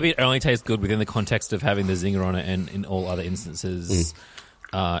 Maybe it only tastes good within the context of having the zinger on it, and in all other instances,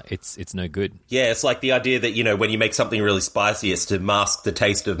 it's no good. Yeah, it's like the idea that, when you make something really spicy, it's to mask the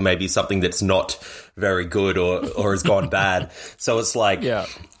taste of maybe something that's not very good or has gone bad. So it's like... Yeah.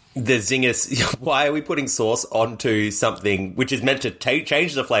 The zingers, why are we putting sauce onto something which is meant to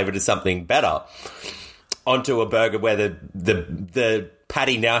change the flavour to something better onto a burger where the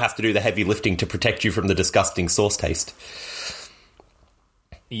patty now has to do the heavy lifting to protect you from the disgusting sauce taste?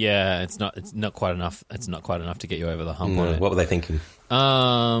 Yeah, it's not quite enough. It's not quite enough to get you over the hump on it. What were they thinking?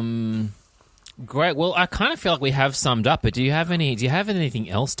 Great. Well, I kind of feel like we have summed up, but do you have anything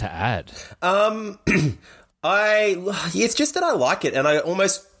else to add? It's just that I like it, and I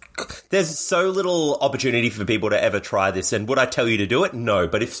almost... There's so little opportunity for people to ever try this, and would I tell you to do it? No,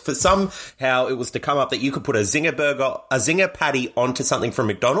 but if for somehow it was to come up that you could put a zinger patty onto something from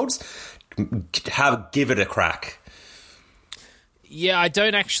McDonald's, give it a crack. Yeah, I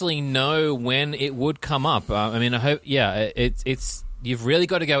don't actually know when it would come up. I mean, I hope. Yeah, it's you've really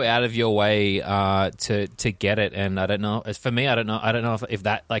got to go out of your way to get it, and I don't know. For me, I don't know if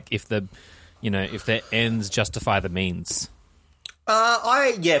that if the ends justify the means.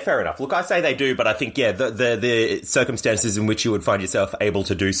 Fair enough. Look, I say they do, but I think, the circumstances in which you would find yourself able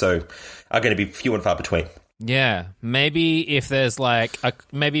to do so are going to be few and far between. Yeah, maybe if there's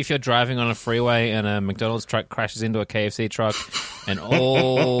maybe if you're driving on a freeway and a McDonald's truck crashes into a KFC truck, and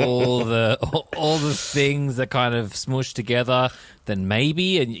all the things are kind of smushed together, then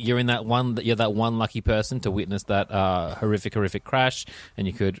maybe, and you're that one lucky person to witness that horrific crash, and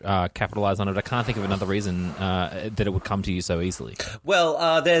you could capitalize on it. I can't think of another reason that it would come to you so easily.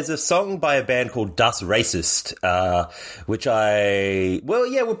 Well, there's a song by a band called Das Racist, which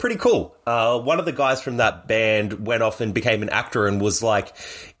were pretty cool. One of the guys from that band went off and became an actor and was like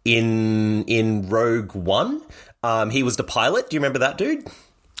in Rogue One. He was the pilot. Do you remember that dude?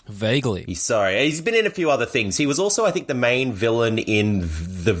 Vaguely. He's been in a few other things. He was also, I think, the main villain in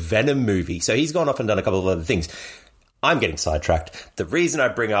the Venom movie. So he's gone off and done a couple of other things. I'm getting sidetracked. The reason I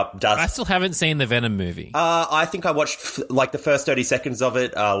bring up I still haven't seen the Venom movie. I think I watched the first 30 seconds of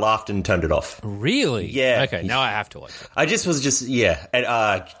it, laughed and turned it off. Really? Yeah. Okay, now I have to watch it. I just was and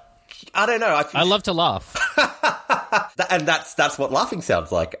I don't know. I love to laugh. And that's what laughing sounds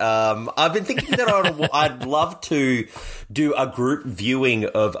like. I've been thinking that I'd love to do a group viewing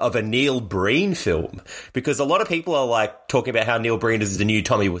of a Neil Breen film, because a lot of people are talking about how Neil Breen is the new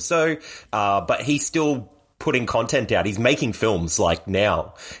Tommy Wiseau, but he's still putting content out. He's making films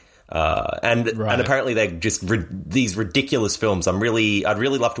now. And apparently they're just these ridiculous films. I'd really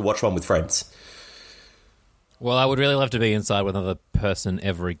love to watch one with friends. Well, I would really love to be inside with another person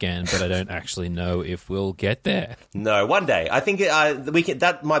ever again, but I don't actually know if we'll get there. No, one day. I think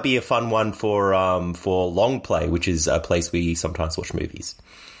that might be a fun one for Long Play, which is a place we sometimes watch movies.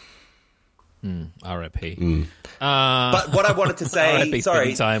 R.I.P. But what I wanted to say,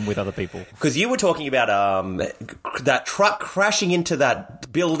 spending time with other people, because you were talking about that truck crashing into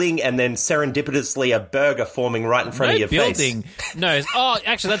that building and then serendipitously a burger forming right in front of your face. No,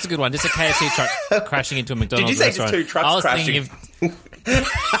 actually, that's a good one. Just a KFC truck crashing into a McDonald's restaurant. Did you say just two trucks crashing?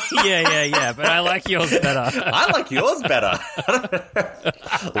 Yeah, but I like yours better. I like yours better.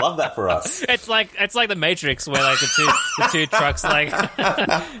 Love that for us. It's like the Matrix, where the two trucks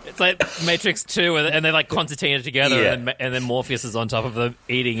it's like Matrix 2, and they concertina together, and then Morpheus is on top of them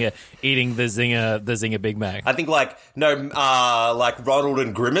eating the Zinger Big Mac. I think Ronald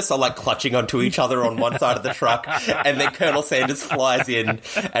and Grimace are clutching onto each other on one side of the truck, and then Colonel Sanders flies in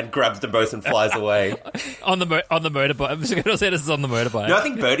and grabs them both and flies away on the motorbike. Colonel Sanders is on the motorbike. No, I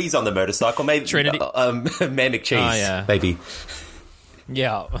think Birdie's on the motorcycle. Maybe Trinity. Man McCheese. Maybe.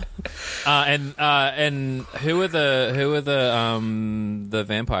 Yeah. And who are the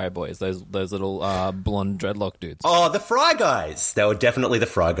vampire boys? Those little blonde dreadlock dudes. Oh, the Fry Guys. They were definitely the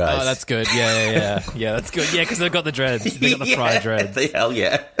Fry Guys. Oh, that's good. Yeah, that's good. Yeah, because they've got the dreads. They got the Fry dreads. Hell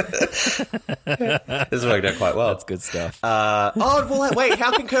yeah. This worked out quite well. That's good stuff. Wait,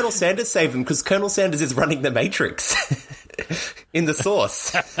 how can Colonel Sanders save them? Because Colonel Sanders is running the Matrix. in the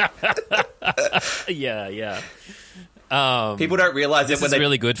sauce. Yeah. People don't realize it This when is they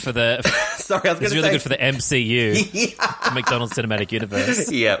really good for the. Sorry, I was going to It's say really good for the MCU, the McDonald's Cinematic Universe.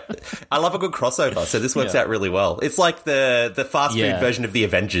 Yeah, I love a good crossover, so this works Yeah. out really well. It's like the fast food Yeah. version of the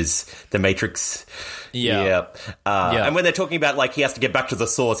Avengers, the Matrix. Yeah. Yeah. And when they're talking about like he has to get back to the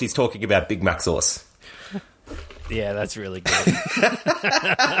sauce, he's talking about Big Mac sauce. Yeah, that's really good.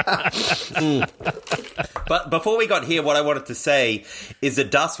 But before we got here, what I wanted to say is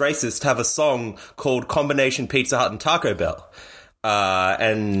that Das Racist have a song called Combination Pizza Hut and Taco Bell.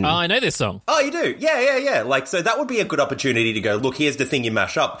 And Oh, I know this song. oh, you do? Yeah. Like, so that would be a good opportunity to go, look, here's the thing you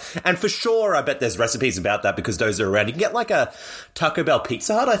mash up. And for sure, I bet there's recipes about that because those are around. You can get like a Taco Bell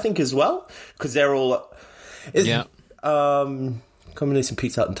Pizza Hut, I think, as well, because they're all... Yeah. Combination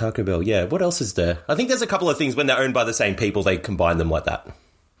Pizza Hut and Taco Bell. Yeah, what else is there? I think there's a couple of things when they're owned by the same people, they combine them like that.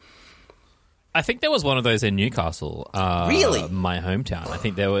 I think there was one of those in Newcastle. Really? My hometown. I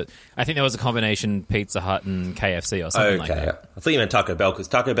think there was a combination Pizza Hut and KFC or something like Okay. that. I thought you meant Taco Bell because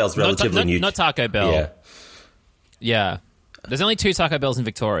Taco Bell's relatively new. Not Taco Bell. Yeah. Yeah. There's only 2 Taco Bells in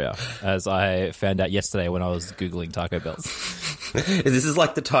Victoria, as I found out yesterday when I was Googling Taco Bells. This is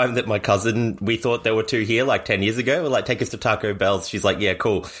like the time that my cousin, we thought there were 2 here like 10 years ago. We're like, take us to Taco Bell's. She's like, yeah,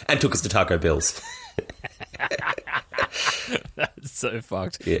 cool. And took us to Taco Bell's. That's so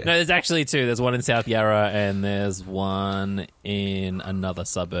fucked. Yeah. No, there's actually 2. There's one in South Yarra and there's one in another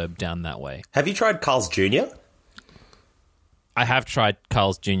suburb down that way. Have you tried Carl's Jr.? I have tried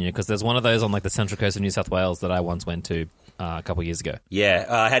Carl's Jr. because there's one of those on like the central coast of New South Wales that I once went to a couple of years ago.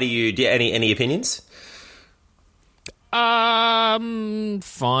 Yeah. How do you any opinions? Fine.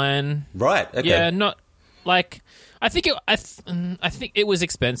 Right. Okay. Yeah, not like I think it was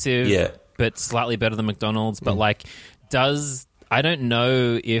expensive. Yeah. But slightly better than McDonald's. But like, I don't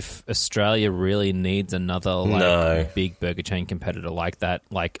know if Australia really needs another like big burger chain competitor like that.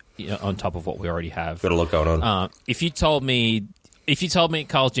 Like on top of what we already have. Got a lot going on. If you told me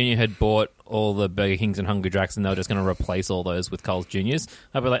Carl's Jr. had bought all the Burger Kings and Hungry Jacks and they were just going to replace all those with Carl's Jr.'s,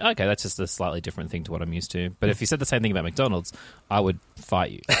 I'd be like, okay, that's just a slightly different thing to what I'm used to. But if you said the same thing about McDonald's, I would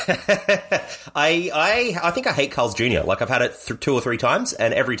fight you. I think I hate Carl's Jr. Like, I've had it 2 or 3 times,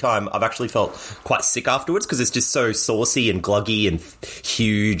 and every time I've actually felt quite sick afterwards because it's just so saucy and gluggy and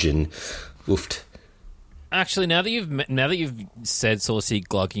huge and oofed. Actually, now that you've said saucy,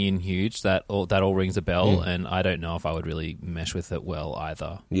 gluggy, and huge, that all rings a bell, and I don't know if I would really mesh with it well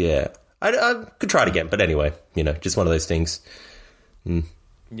either. Yeah. I could try it again, but anyway, just one of those things. Yeah.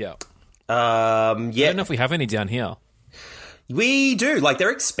 Yeah. I don't know if we have any down here. We do. Like,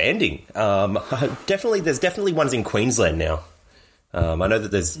 they're expanding. There's definitely ones in Queensland now. I know that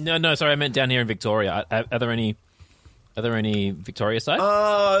there's... No, sorry, I meant down here in Victoria. Are there any Victoria side?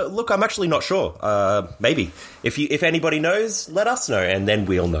 Look, I'm actually not sure. Maybe. If anybody knows, let us know, and then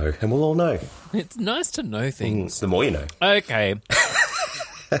we'll know, and we'll all know. It's nice to know things. The more you know. Okay.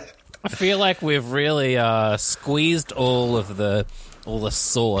 I feel like we've really squeezed all the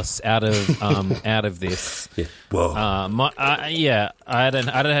sauce out of this. Yeah. Whoa. I don't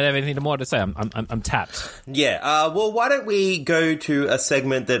have anything more to say. I'm tapped. Yeah. Well, why don't we go to a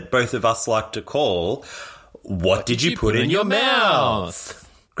segment that both of us like to call "What did you put in your mouth?"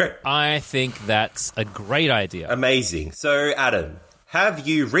 Great. I think that's a great idea. Amazing. So, Adam, have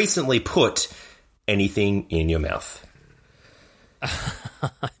you recently put anything in your mouth?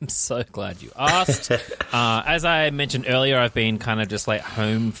 I'm so glad you asked. As I mentioned earlier, I've been kind of just like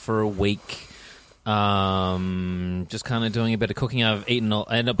home for a week, just kind of doing a bit of cooking. I've eaten,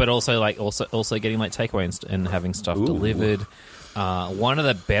 but also getting like takeaway and having stuff delivered. One of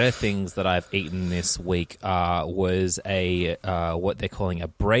the better things that I've eaten this week was a what they're calling a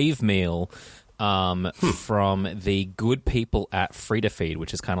brave meal. From the good people at Free to Feed,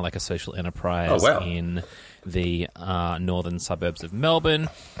 which is kind of like a social enterprise in the northern suburbs of Melbourne.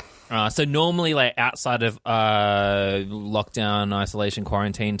 So normally, like outside of lockdown, isolation,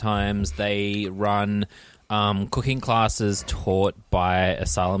 quarantine times, they run cooking classes taught by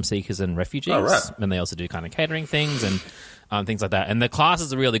asylum seekers and refugees. Oh, right. And they also do kind of catering things and things like that. And the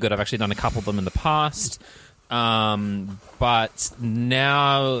classes are really good. I've actually done a couple of them in the past. But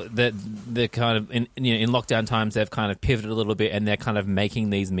now that they're kind of in lockdown times, they've kind of pivoted a little bit and they're kind of making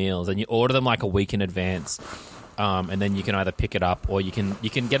these meals, and you order them like a week in advance, and then you can either pick it up or you can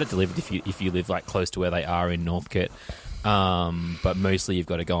get it delivered if you live like close to where they are in Northcote. But mostly you've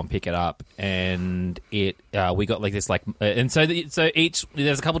got to go and pick it up, and we got like this like, and so each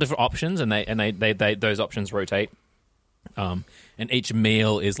there's a couple different options, and they those options rotate. And each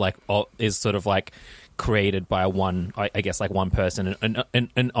meal is sort of like created by one, I guess, like one person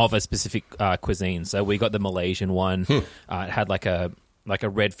and of a specific cuisine. So we got the Malaysian one. It had like a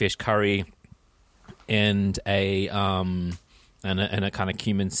red fish curry and a kind of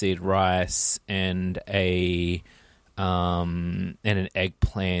cumin seed rice and an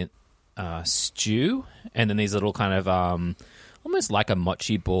eggplant stew, and then these little kind of almost like a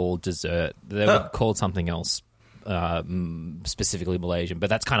mochi ball dessert. They were called something else, specifically Malaysian, but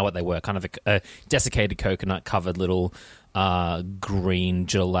that's kind of what they were, kind of a desiccated coconut covered little green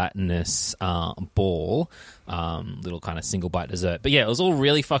gelatinous ball, little kind of single bite dessert. But yeah, it was all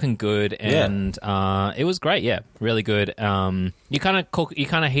really fucking good, and it was great. Yeah, really good. You kind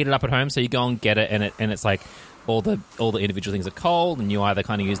of heat it up at home, so you go and get it, and it's like all the individual things are cold, and you either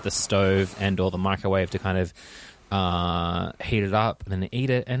kind of use the stove and or the microwave to kind of heat it up and then eat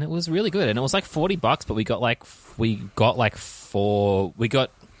it, and it was really good. And it was like $40, but we got four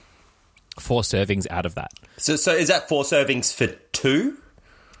servings out of that. So is that 4 servings for 2?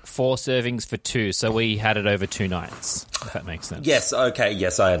 4 servings for 2, so we had it over 2 nights, if that makes sense. Yes, okay,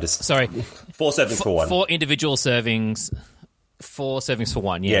 yes, I understand. Sorry. 4 servings for 1. 4 individual servings, 4 servings for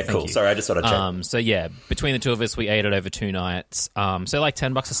 1, yeah. Yeah, cool. Sorry, I just thought I'd check. So yeah, between the two of us, we ate it over 2 nights. So like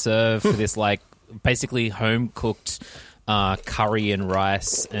 $10 a serve for this like basically home-cooked curry and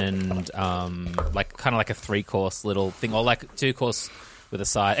rice and like kind of like a 3-course little thing, or like 2-course with a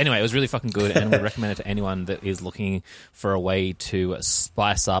side. Anyway, it was really fucking good, and we recommend it to anyone that is looking for a way to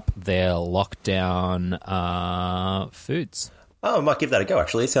spice up their lockdown foods. Oh, I might give that a go,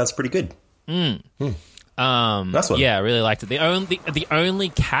 actually. It sounds pretty good. Nice one. Yeah, I really liked it. The only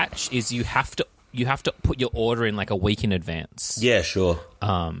catch is you have to put your order in like a week in advance. Yeah, sure.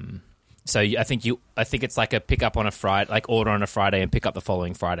 So I think it's like a pick up on a Friday, like order on a Friday and pick up the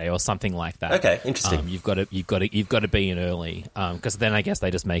following Friday or something like that. Okay, interesting. You've got to be in early, because then I guess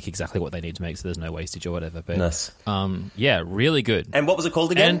they just make exactly what they need to make, so there's no wastage or whatever. But nice. Yeah, really good. And what was it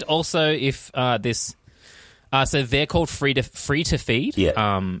called again? And also, if so they're called Free to Feed.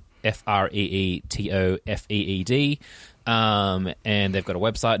 Yeah. FREETOFEED. And they've got a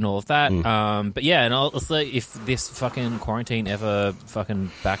website and all of that. But yeah, and also if this fucking quarantine ever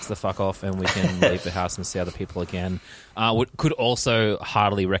fucking backs the fuck off and we can leave the house and see other people again, could also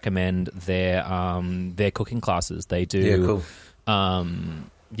heartily recommend their cooking classes. They do. Yeah, cool.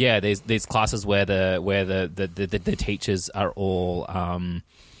 Yeah, there's these classes where the teachers are all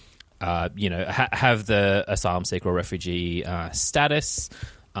have the asylum seeker or refugee status.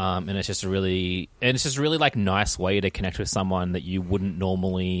 And it's just a really like nice way to connect with someone that you wouldn't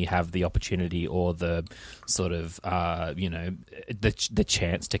normally have the opportunity or the sort of the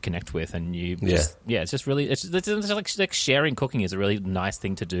chance to connect with, and it's just really it's like sharing cooking is a really nice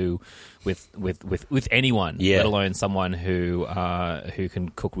thing to do with anyone, let alone someone who can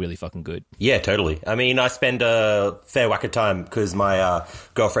cook really fucking good. Yeah, totally. I mean, I spend a fair whack of time because my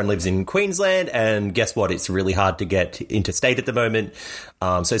girlfriend lives in Queensland, and guess what? It's really hard to get interstate at the moment.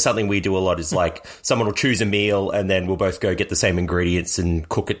 So something we do a lot is like someone will choose a meal and then we'll both go get the same ingredients and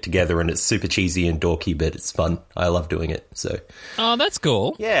cook it together, and it's super cheesy and dorky, but it's fun. I love doing it. So, oh, that's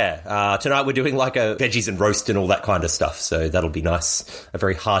cool. Yeah. Tonight we're doing like a veggies and roast and all that kind of stuff. So that'll be nice. A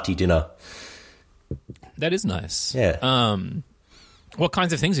very hearty dinner. That is nice. Yeah. What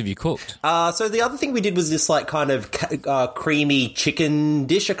kinds of things have you cooked? So the other thing we did was this like kind of creamy chicken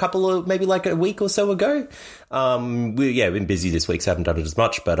dish maybe like a week or so ago. We've been busy this week, so I haven't done it as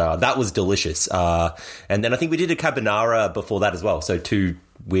much, but that was delicious. And then I think we did a carbonara before that as well. So 2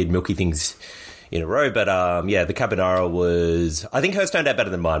 weird milky things in a row. But the carbonara was, I think hers turned out better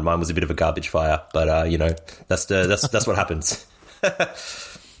than mine. Mine was a bit of a garbage fire, but that's what happens.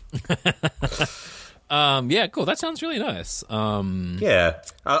 Yeah, cool. That sounds really nice. As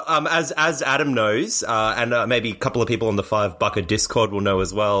Adam knows, and maybe a couple of people on the 5 Bucket Discord will know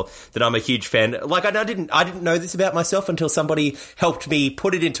as well, that I'm a huge fan. Like, I didn't know this about myself until somebody helped me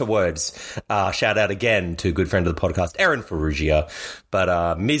put it into words. Shout out again to a good friend of the podcast, Aaron Ferrugia. But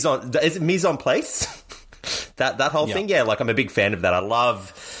is it mise en place? that whole thing? Yeah, like I'm a big fan of that. I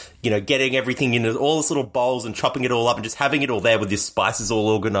love, getting everything into all these little bowls and chopping it all up and just having it all there with your spices all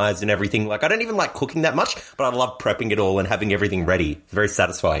organized and everything. Like, I don't even like cooking that much, but I love prepping it all and having everything ready. It's very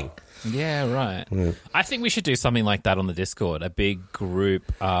satisfying. Yeah, right. I think we should do something like that on the Discord, a big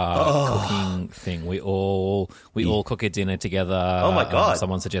group cooking thing. We all cook a dinner together. Oh my God.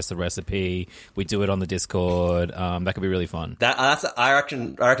 Someone suggests a recipe. We do it on the Discord. That could be really fun. I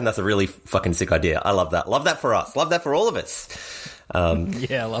reckon that's a really fucking sick idea. I love that. Love that for us. Love that for all of us.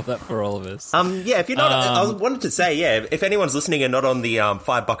 Yeah, I love that for all of us. Yeah, if you're not, I wanted to say, yeah, if anyone's listening and not on the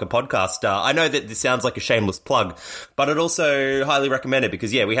Five Bucket podcast, I know that this sounds like a shameless plug, but I'd also highly recommend it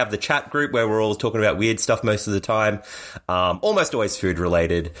because, yeah, we have the chat group where we're all talking about weird stuff most of the time, almost always food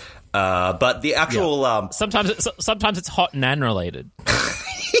related. But the actual sometimes it's hot nan related.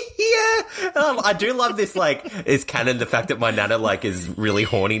 I do love this, like, is canon the fact that my nana, like, is really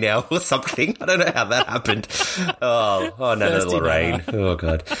horny now or something? I don't know how that happened. Oh, Nana Thirsty Lorraine. Nana. Oh,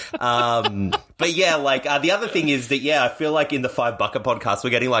 God. But yeah, like, the other thing is that, yeah, I feel like in the Five Bucket podcast,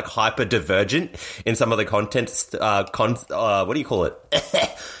 we're getting, like, hyper divergent in some of the content, what do you call it?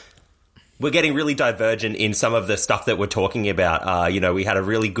 We're getting really divergent in some of the stuff that we're talking about. We had a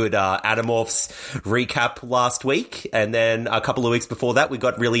really good Animorphs recap last week, and then a couple of weeks before that, we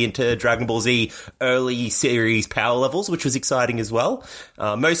got really into Dragon Ball Z early series power levels, which was exciting as well.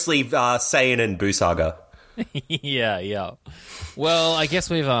 Mostly Saiyan and Buu Saga. Yeah. Well, I guess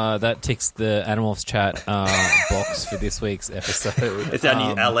we've that ticks the Animorphs chat box for this week's episode. It's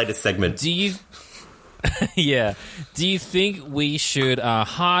our latest segment. Do you think we should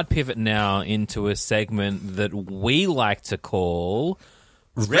hard pivot now into a segment that we like to call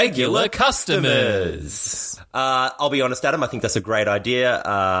Regular Customers? I'll be honest, Adam, I think that's a great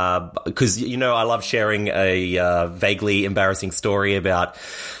idea because, I love sharing a vaguely embarrassing story about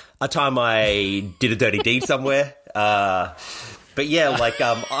a time I did a dirty deed somewhere. But yeah, like,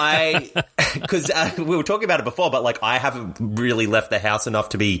 because we were talking about it before, but like, I haven't really left the house enough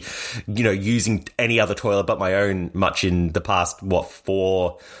to be, using any other toilet but my own much in the past,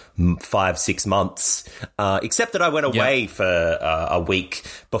 4, 5, 6 months, except that I went away for a week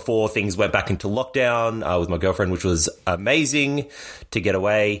before things went back into lockdown with my girlfriend, which was amazing to get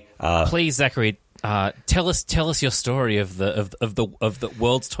away. Please, Zachary, tell us your story of the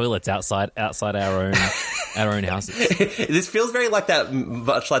world's toilets outside our own houses. This feels very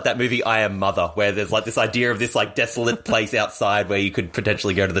much like that movie I Am Mother, where there's like this idea of this like desolate place outside where you could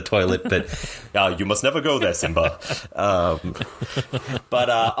potentially go to the toilet, but you must never go there, Simba. But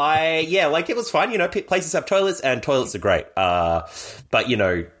it was fine. Places have toilets and toilets are great. I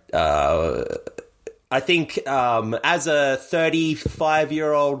think as a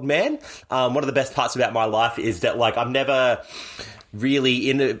 35-year-old man, one of the best parts about my life is that, like, I'm never really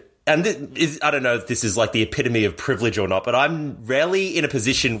and I don't know if this is like the epitome of privilege or not, but I'm rarely in a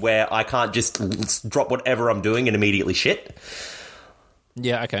position where I can't just drop whatever I'm doing and immediately shit.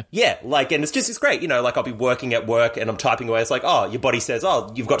 Yeah, okay. Yeah, like, and it's great, like, I'll be working at work and I'm typing away. It's like, oh, your body says,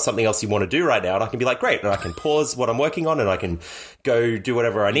 oh, you've got something else you want to do right now. And I can be like, great. And I can pause what I'm working on and I can go do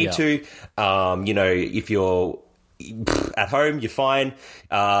whatever I need to. If you're at home, you're fine.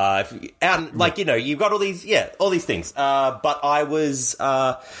 You've got all these things. But I was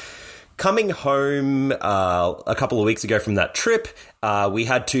coming home a couple of weeks ago from that trip. We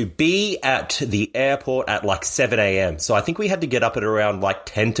had to be at the airport at like 7 a.m. So I think we had to get up at around like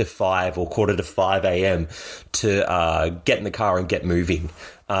 10 to 5 or quarter to 5 a.m. to get in the car and get moving.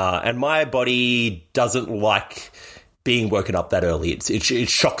 And my body doesn't like being woken up that early. It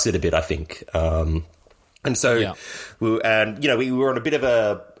shocks it a bit, I think. And so we were on a bit of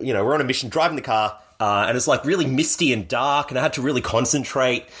we're on a mission driving the car. And it's like really misty and dark, and I had to really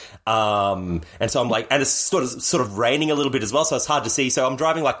concentrate. And so I'm like, and it's sort of raining a little bit as well, so it's hard to see. So I'm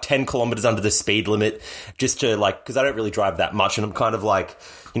driving like 10 kilometers under the speed limit just to like, because I don't really drive that much, and I'm kind of like,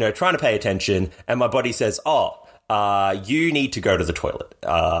 trying to pay attention. And my body says, you need to go to the toilet.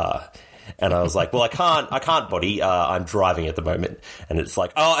 And I was like, well, I can't, body. I'm driving at the moment. And it's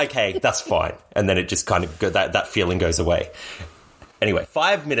like, oh, okay, that's fine. And then it just kind of that feeling goes away. Anyway,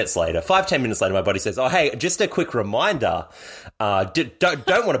 10 minutes later, my body says, oh, hey, just a quick reminder, don't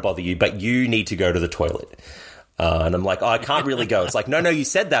want to bother you, but you need to go to the toilet. And I'm like, oh, I can't really go. It's like, no, you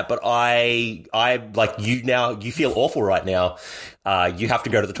said that, but I like you feel awful right now. You have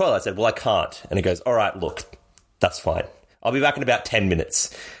to go to the toilet. I said, well, I can't. And it goes, all right, look, that's fine. I'll be back in about 10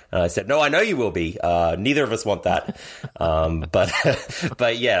 minutes. I said, no, I know you will be. Neither of us want that.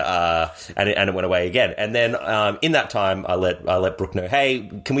 But yeah, and it went away again. And then, in that time, I let Brooke know, hey,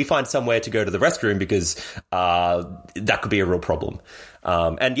 can we find somewhere to go to the restroom? Because, that could be a real problem.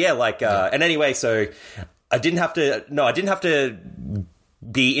 And anyway, so I didn't have to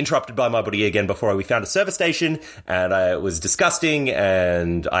be interrupted by my body again before we found a service station, and it was disgusting,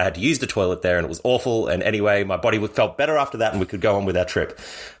 and I had to use the toilet there, and it was awful. And anyway, my body felt better after that, and we could go on with our trip.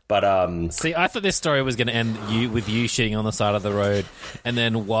 But See, I thought this story was going to end with you shitting on the side of the road, and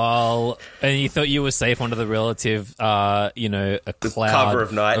then you thought you were safe under the relative, a cloud cover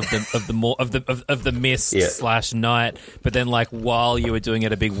of night of the mist / night. But then, like, while you were doing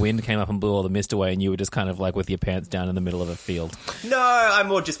it, a big wind came up and blew all the mist away, and you were just kind of like with your pants down in the middle of a field. No, I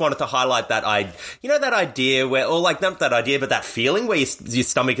more just wanted to highlight that that idea where, or like not that idea, but that feeling where your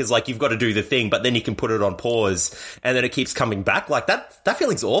stomach is like you've got to do the thing, but then you can put it on pause, and then it keeps coming back. Like that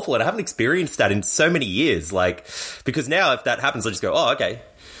feeling's awful. And I haven't experienced that in so many years, like, because now if that happens, I just go, oh, okay.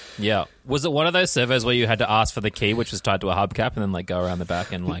 Yeah. Was it one of those servos where you had to ask for the key, which was tied to a hubcap, and then like go around the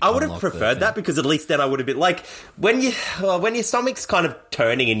back and like? I would have preferred that, because at least then I would have been like, when your stomach's kind of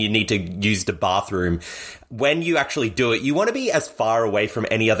turning and you need to use the bathroom, when you actually do it, you want to be as far away from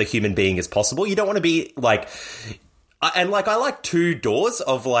any other human being as possible. You don't want to be like. I like 2 doors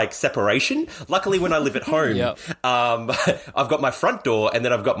of like separation. Luckily, when I live at home, I've got my front door and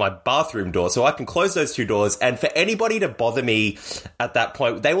then I've got my bathroom door, so I can close those 2 doors. And for anybody to bother me at that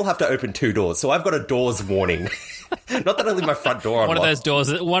point, they will have to open 2 doors. So I've got a doors warning. Not that I leave my front door unlocked. One of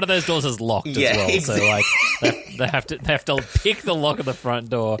those doors is locked as well. Exactly. So like they have to pick the lock of the front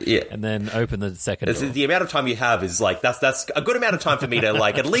door and then open the second door. The amount of time you have is like that's a good amount of time for me to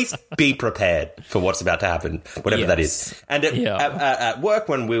like at least be prepared for what's about to happen, whatever that is. And at work,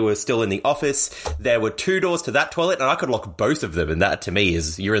 when we were still in the office, there were 2 doors to that toilet, and I could lock both of them. And that to me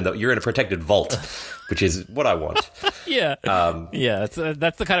is you're in a protected vault, which is what I want. That's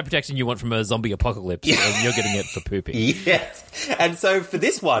the kind of protection you want from a zombie apocalypse. And you're getting it for pooping. Yes. And so for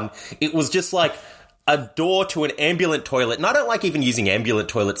this one, it was just like a door to an ambulatory toilet. And I don't like even using ambulatory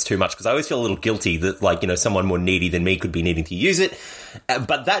toilets too much, because I always feel a little guilty that, like, someone more needy than me could be needing to use it.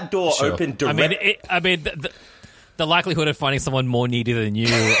 But that door opened directly. The likelihood of finding someone more needy than you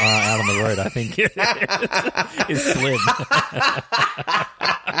out on the road, I think, is slim.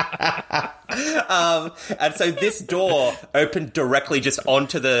 And so this door opened directly just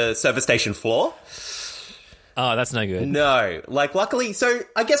onto the service station floor. Oh, that's no good. No. Like, luckily... So,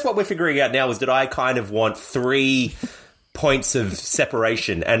 I guess what we're figuring out now is that I kind of want 3 points of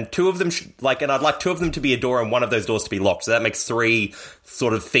separation, and 2 of them... and I'd like 2 of them to be a door and 1 of those doors to be locked. So that makes 3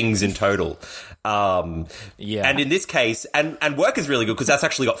 sort of things in total. And in this case... And work is really good, because that's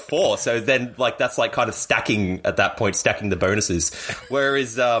actually got 4. So then, like, that's, like, kind of stacking at that point, stacking the bonuses.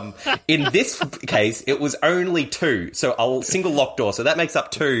 Whereas in this case, it was only 2. So a single locked door. So that makes up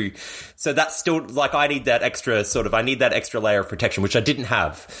 2. So that's still... Like, I need that extra layer of protection, which I didn't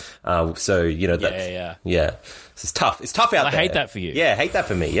have. So, that's... Yeah. It's tough. It's tough out there. I hate that for you. Yeah, hate that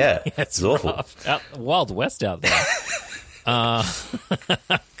for me. Yeah. It's awful. Wild West out there.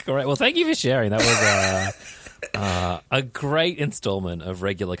 Great. Well, thank you for sharing. That was a great installment of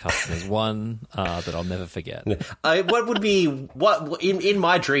regular customers. One that I'll never forget. In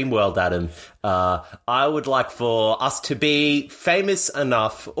my dream world, Adam? I would like for us to be famous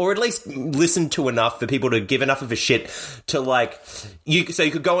enough, or at least listened to enough for people to give enough of a shit to, like, you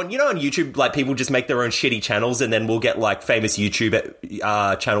could go on, on YouTube, like, people just make their own shitty channels, and then we'll get, like, famous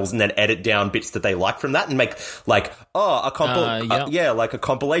YouTube channels and then edit down bits that they like from that and make, like, a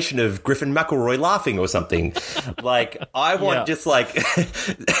compilation of Griffin McElroy laughing or something. Like, I want just, like,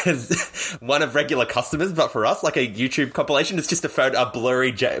 one of regular customers, but for us, like, a YouTube compilation. It's just a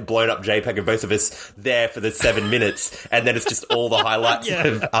blurry, blown up JPEG of both of us there for the 7 minutes, and then it's just all the highlights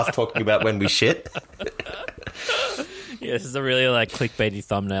of us talking about when we shit. Yeah, this is a really, like, clickbaity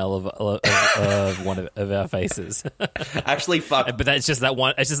thumbnail of one of our faces. Actually, fuck. But that's just that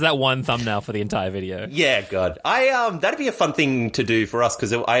one. It's just that one thumbnail for the entire video. Yeah, God. That'd be a fun thing to do for us,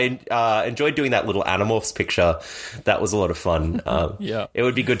 because I enjoyed doing that little Animorphs picture. That was a lot of fun. It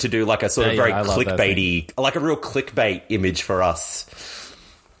would be good to do like a sort of very clickbaity, like a real clickbait image for us.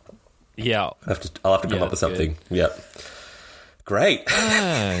 Yeah, I'll have to come up with something. Good. Yep. Great.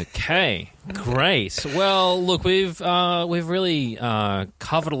 Okay, great. Well, look, we've really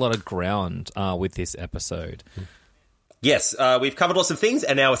covered a lot of ground with this episode. Yes, we've covered lots of things,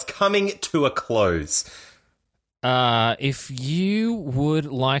 and now it's coming to a close. If you would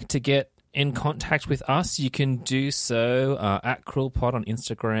like to get in contact with us, you can do so at CruelPod on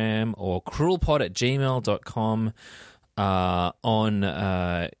Instagram or cruelpod@gmail.com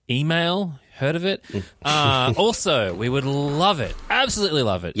on email. Heard of it? Also, we would love it, absolutely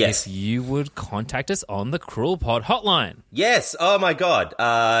love it, if you would contact us on the CruelPod hotline. Yes, oh my God.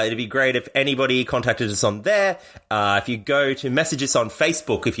 It'd be great if anybody contacted us on there. If you go to messages on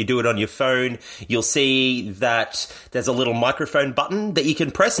Facebook, if you do it on your phone, you'll see that there's a little microphone button that you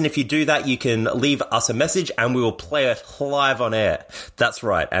can press, and if you do that, you can leave us a message and we will play it live on air. That's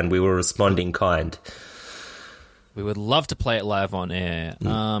right, and we will respond in kind. We would love to play it live on air.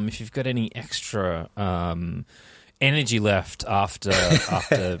 If you've got any extra energy left after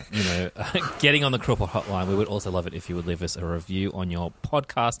getting on the Crawlpot hotline, we would also love it if you would leave us a review on your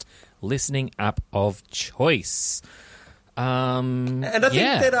podcast listening app of choice. And I think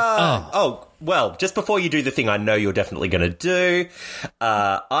that, well, just before you do the thing I know you're definitely going to do,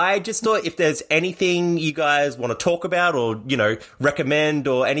 I just thought if there's anything you guys want to talk about or, recommend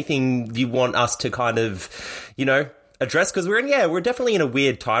or anything you want us to kind of, address, because we're definitely in a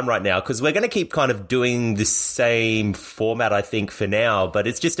weird time right now, because we're going to keep kind of doing the same format, I think, for now, but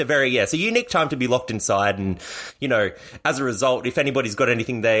it's just it's a unique time to be locked inside, and, as a result, if anybody's got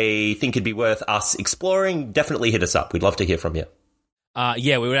anything they think it'd be worth us exploring, definitely hit us up. We'd love to hear from you.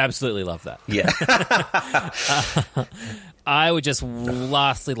 Yeah, we would absolutely love that. Yeah. I would just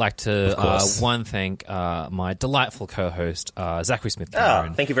lastly like to thank my delightful co-host, Zachary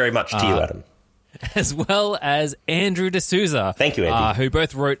Smith-Cameron. Thank you very much to you, Adam. As well as Andrew D'Souza. Thank you, Andy. Who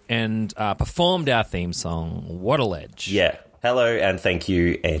both wrote and performed our theme song, What a Ledge. Yeah. Hello, and thank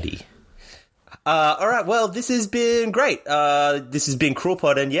you, Andy. All right, well, this has been great. This has been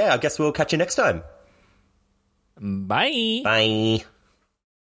Crawlpot, and I guess we'll catch you next time. Bye. Bye.